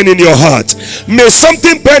it burn in your heart. May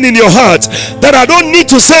something burn in your heart that I don't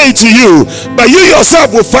need to say it to you, but you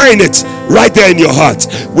yourself will find it right there in your heart.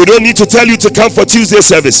 We don't need to tell you to come for Tuesday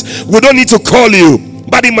service. We don't need to call you,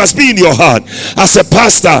 but it must be in your heart. As a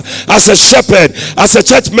pastor, as a shepherd, as a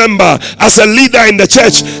church member, as a leader in the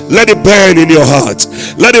church, let it burn in your heart.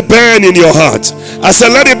 Let it burn in your heart. I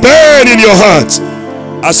said, let it burn in your heart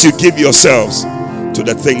as you give yourselves to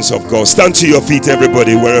the things of God. Stand to your feet,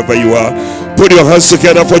 everybody, wherever you are. Put your hands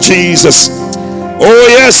together for Jesus. Oh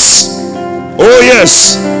yes. Oh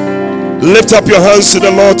yes. Lift up your hands to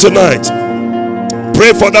the Lord tonight.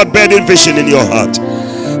 Pray for that burning vision in your heart.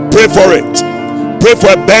 Pray for it. Pray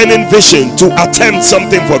for a burning vision to attempt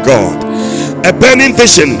something for God. A burning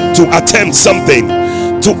vision to attempt something.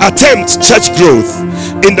 To attempt church growth.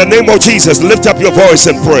 In the name of Jesus, lift up your voice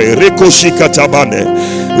and pray. Rekoshikatabane.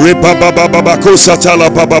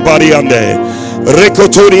 Rebabababakosatala bababariane.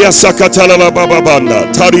 Rekotoria sakatala la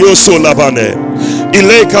bababanda. Tarioso labane.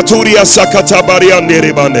 Ile katuria sakatabariane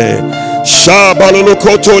rebane.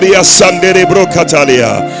 Shabalolokotoria sandere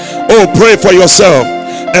brokatalia. Oh, pray for yourself.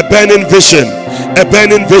 A burning vision. A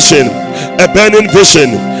burning vision. A burning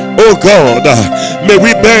vision. Oh God, may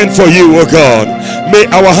we burn for you, oh God. May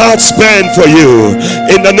our hearts burn for you.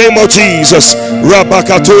 In the name of Jesus.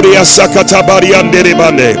 Rabakatoria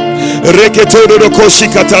sakatabarianderebane.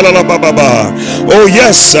 Oh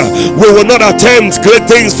yes, we will not attempt great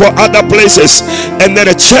things for other places, and then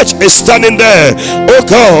the church is standing there. Oh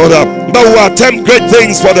God, but we attempt great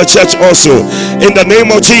things for the church also. In the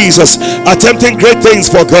name of Jesus, attempting great things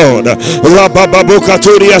for God.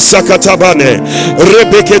 Rabababokatoria sakatabane.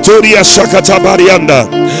 Rebeketoria sakatabarianda.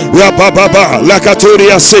 Rabababa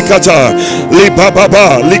lakatoria sekata.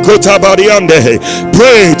 Libababa likotabariande.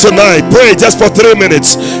 Pray tonight. Pray just for 3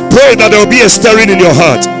 minutes. Pray that there will be a stirring in your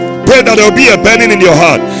heart. pray that there will be a burning in your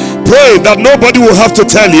heart. Pray that nobody will have to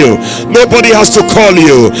tell you, nobody has to call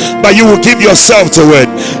you, but you will give yourself to it.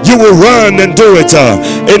 You will run and do it.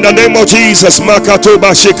 In the name of Jesus.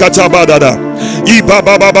 Makatoba shikatabadada.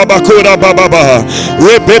 Ibabababakura bababa.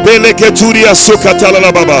 Rebebele keturia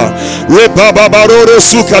sukatala baba. Rebababaroro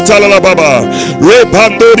sukatala baba.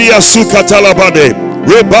 Rebandoria sukatala bade.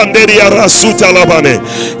 Rebanderia rasuta labane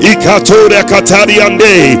ikatoria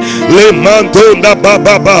katariande le mandonda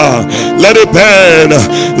bababa. Let it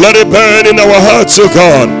burn in our hearts, O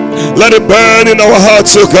God. Let it burn in our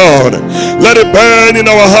hearts, O God. Let it burn in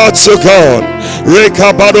our hearts, O God.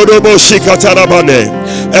 Rekabadodobo shikatarabane.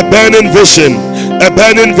 A burning vision, a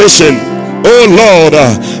burning vision. Oh Lord,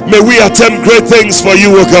 may we attempt great things for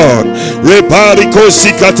you, O God. Rebariko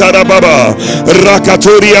sikatara baba,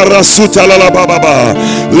 rakatoria rasuta la baba,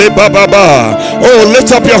 le baba. Oh,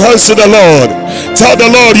 lift up your hands to the Lord. Tell the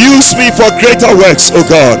Lord, use me for greater works, O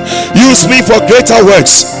God. Use me for greater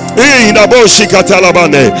works. Inaboshi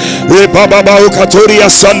katalabane rebaba ukatoria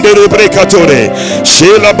sandere brekatore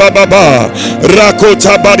shela bababa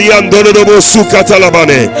rakota bariandoro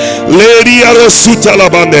sukatalabane leria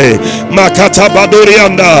rosutalabane makata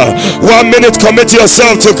badorianda. 1 minute, commit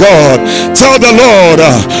yourself to God. Tell the Lord,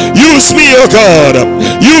 use me, O God.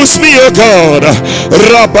 Use me, O God.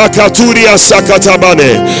 Rabakaturia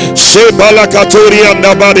sakatabane shebalakatoria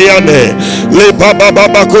ndabariane le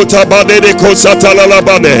baba kota badere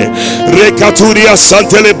kosatalabane rekaturia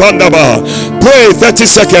santele bandaba. Pray 30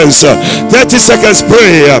 seconds. 30 seconds,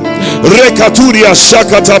 pray. Rekaturia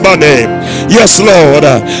shakatabane. Yes, Lord.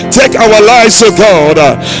 Take our lives, O God.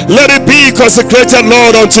 Let it be consecrated,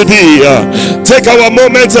 Lord, unto thee. Take our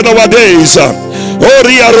moments and our days.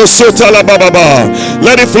 Oria rosota la baba.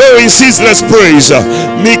 Let it flow in ceaseless praise.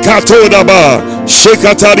 Mikatodaba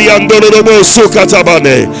shekatariandorobo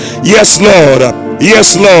sukatabane. Yes, Lord.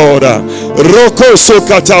 Yes, Lord. Roko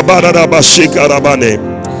sokatabaraba shikarabane.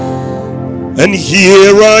 And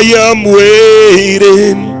here I am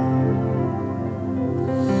waiting.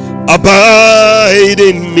 Abide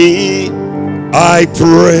in me, I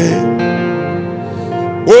pray.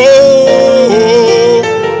 Oh,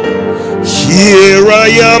 here I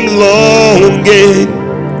am longing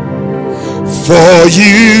for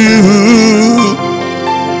you.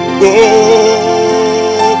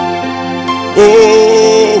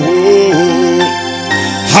 Oh,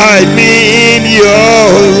 hide me in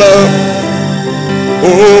your love.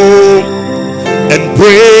 Oh, and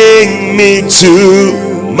bring me to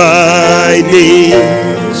my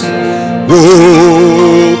knees. Oh,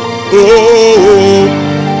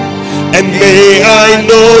 and may I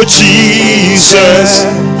know Jesus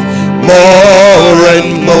more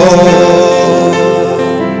and more.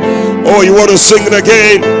 Oh, you want to sing it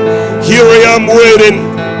again? Here I am waiting.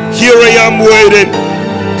 Here I am waiting.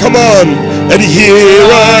 Come on. And here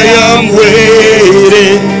I am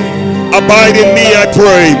waiting. Abide in me, I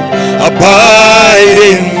pray. Abide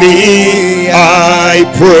in me, I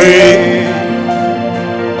pray.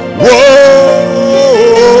 Whoa.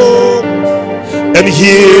 And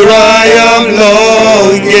here I am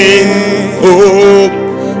longing, oh,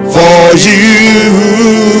 for you.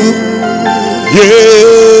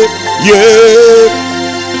 Yeah, yeah,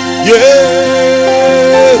 yeah.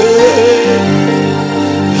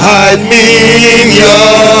 Hide me in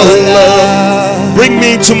your love. Bring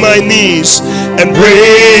me to my knees and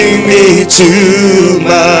bring me to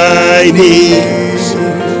my knees.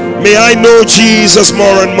 May I know Jesus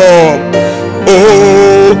more and more.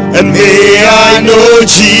 Oh, and may I know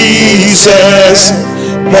Jesus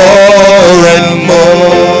more and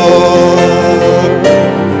more.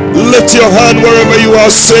 Lift your hand wherever you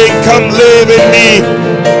are, saying, come live in me.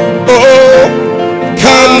 Oh,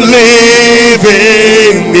 come live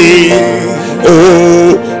in me.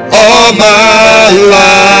 Oh, all my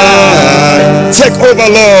life. Take over,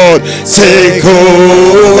 Lord. Take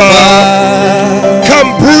over. Come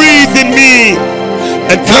breathe in me.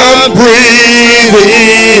 And come breathe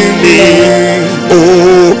in me.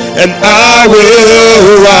 Oh, and I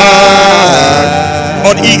will ride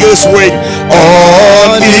on eagle's wing.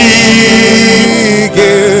 On eagle.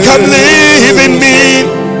 Come live in me.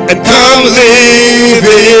 And come live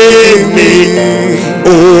in me.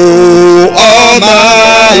 Oh, all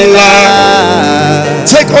my life.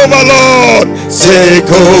 Take over, Lord.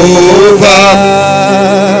 Take over.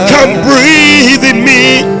 Come breathe in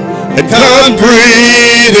me. And come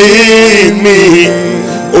breathe in me.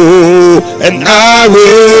 Oh, and I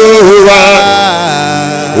will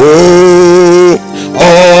ride. Oh,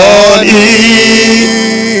 on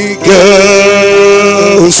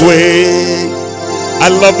eagle's wing. I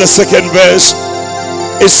love the second verse.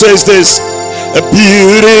 It says this: a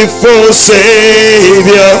beautiful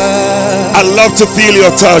Savior. I love to feel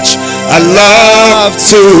your touch. I love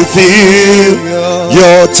to feel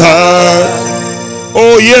your touch.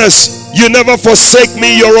 Oh yes, you never forsake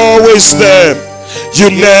me, you're always there. You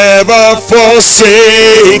never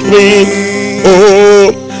forsake me.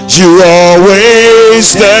 Oh, you're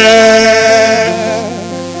always there.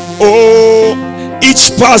 Oh,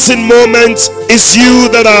 each passing moment is you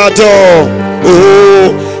that I adore.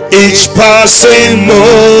 Oh, each passing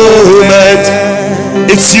moment,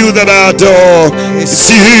 it's you that I adore. It's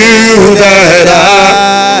you that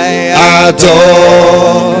I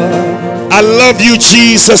adore. I love you,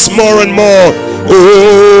 Jesus, more and more.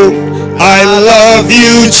 Oh, I love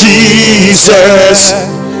you, Jesus,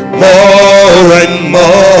 more and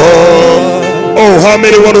more. Oh, how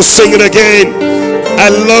many want to sing it again? I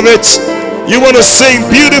love it. You want to sing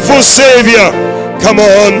beautiful Savior? Come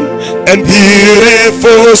on. And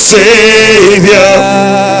beautiful Savior,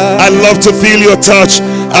 I love to feel your touch.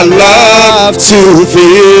 I love to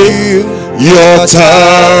feel your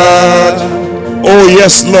touch. Oh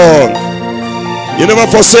yes, Lord. You never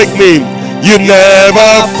forsake me. You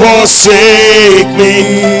never forsake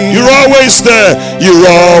me. You're always there. You're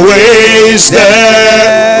always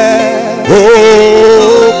there.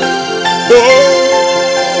 Oh, oh.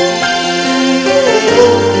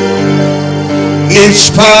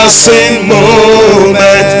 Each passing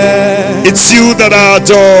moment, it's you that I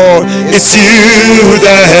adore. It's you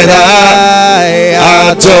that I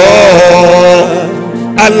adore.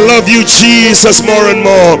 I love you, Jesus, more and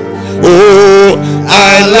more. Oh,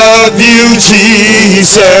 I love you,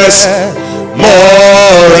 Jesus,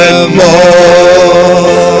 more and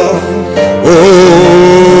more.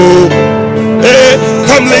 Oh, hey,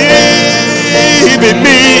 come live in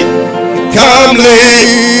me. Come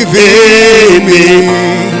live in me.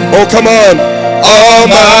 Oh, come on. All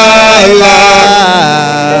my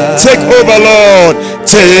life. Take over, Lord.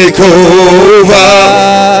 Take over.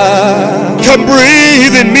 Come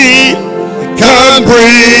breathe in me. Come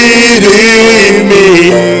breathe in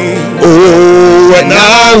me. Oh, and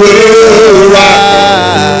I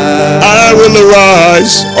will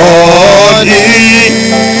arise on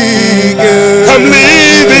eagle. Come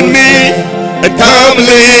live in me, and come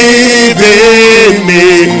live in me.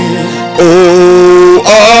 Oh,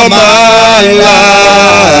 all my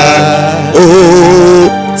life. Oh,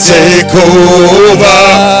 take over.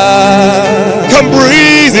 Come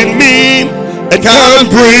breathe in me, and come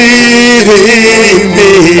breathe in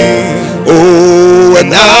me. Oh,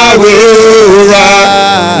 and I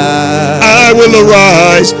will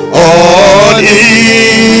arise on eagle's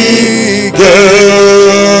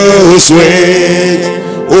wings.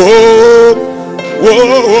 Oh, whoa,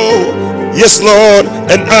 whoa, yes, Lord,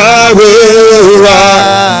 and I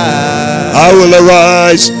will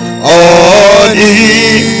arise on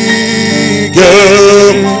eagle.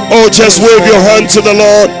 Oh, just wave your hand to the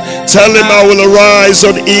Lord. Tell him I will arise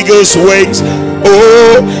on eagle's wings.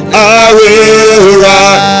 Oh, I will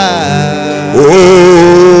rise.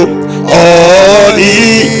 Oh, on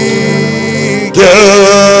eagle's.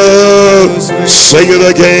 Sing it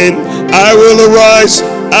again. I will arise.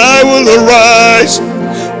 I will arise.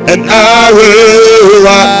 And I will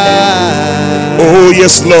rise. Oh,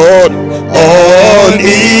 yes, Lord. On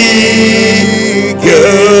eagle's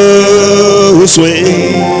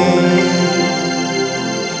wings.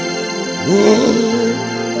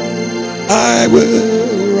 I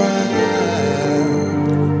will rise.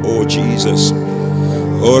 Oh Jesus.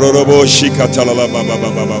 Oh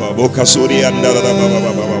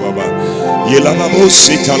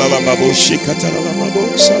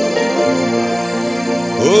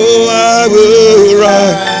I will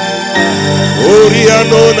rise.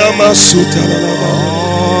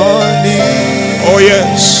 Oh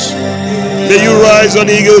yes. May you rise on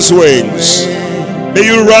eagle's wings. May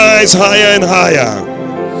you rise higher and higher.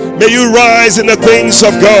 May you rise in the things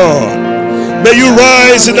of God. May you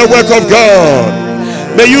rise in the work of God.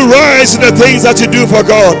 May you rise in the things that you do for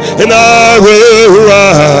God. And I will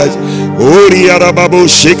rise.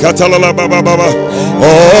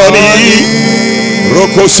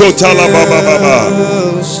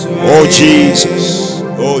 Oh Jesus.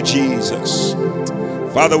 Oh Jesus.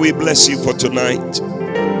 Father, we bless you for tonight.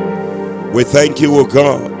 We thank you, oh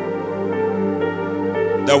God,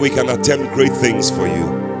 that we can attempt great things for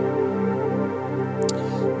you.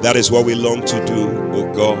 That is what we long to do, oh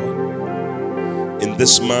God. In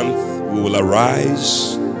this month, we will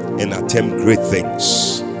arise and attempt great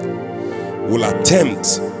things. We'll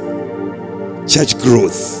attempt church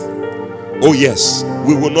growth. Oh yes,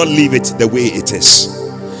 we will not leave it the way it is.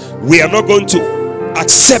 We are not going to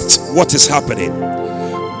accept what is happening,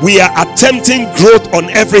 We are attempting growth on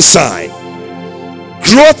every side,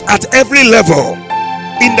 growth at every level,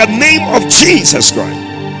 in the name of Jesus Christ.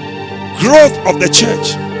 Growth of the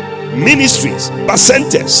church, ministries,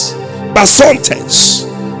 basantes,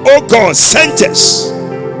 oh God, centers.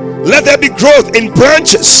 Let there be growth in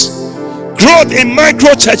branches, growth in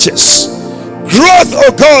micro churches, growth,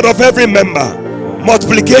 oh God, of every member.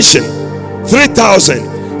 Multiplication,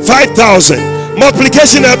 3,000, 5,000,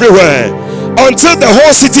 multiplication everywhere, until the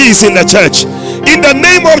whole city is in the church. In the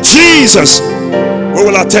name of Jesus, we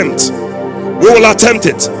will attempt it. We will attempt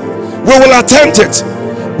it.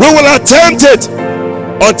 We will attempt it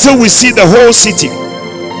until we see the whole city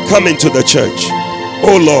come into the church.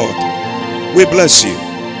 Oh Lord, we bless you.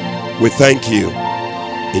 We thank you.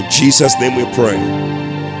 In Jesus' name we pray.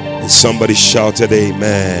 And somebody shouted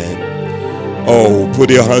amen. Oh, put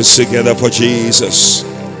your hands together for Jesus.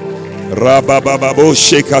 God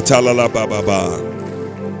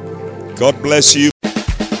bless you.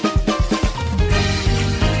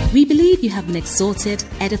 We believe you have been exhorted,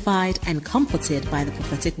 edified, and comforted by the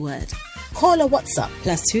prophetic word. Call or WhatsApp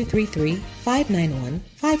 +233 591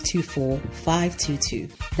 524 522.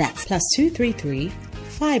 That's +233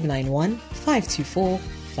 591 524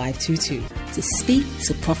 522 to speak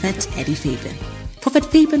to Prophet Eddie Fabian. Prophet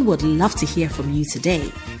Fabian would love to hear from you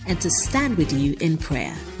today and to stand with you in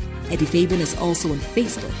prayer. Eddie Fabian is also on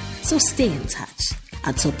Facebook, so stay in touch.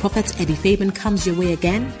 Until Prophet Eddie Fabian comes your way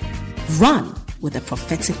again, run with a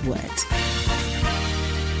prophetic word.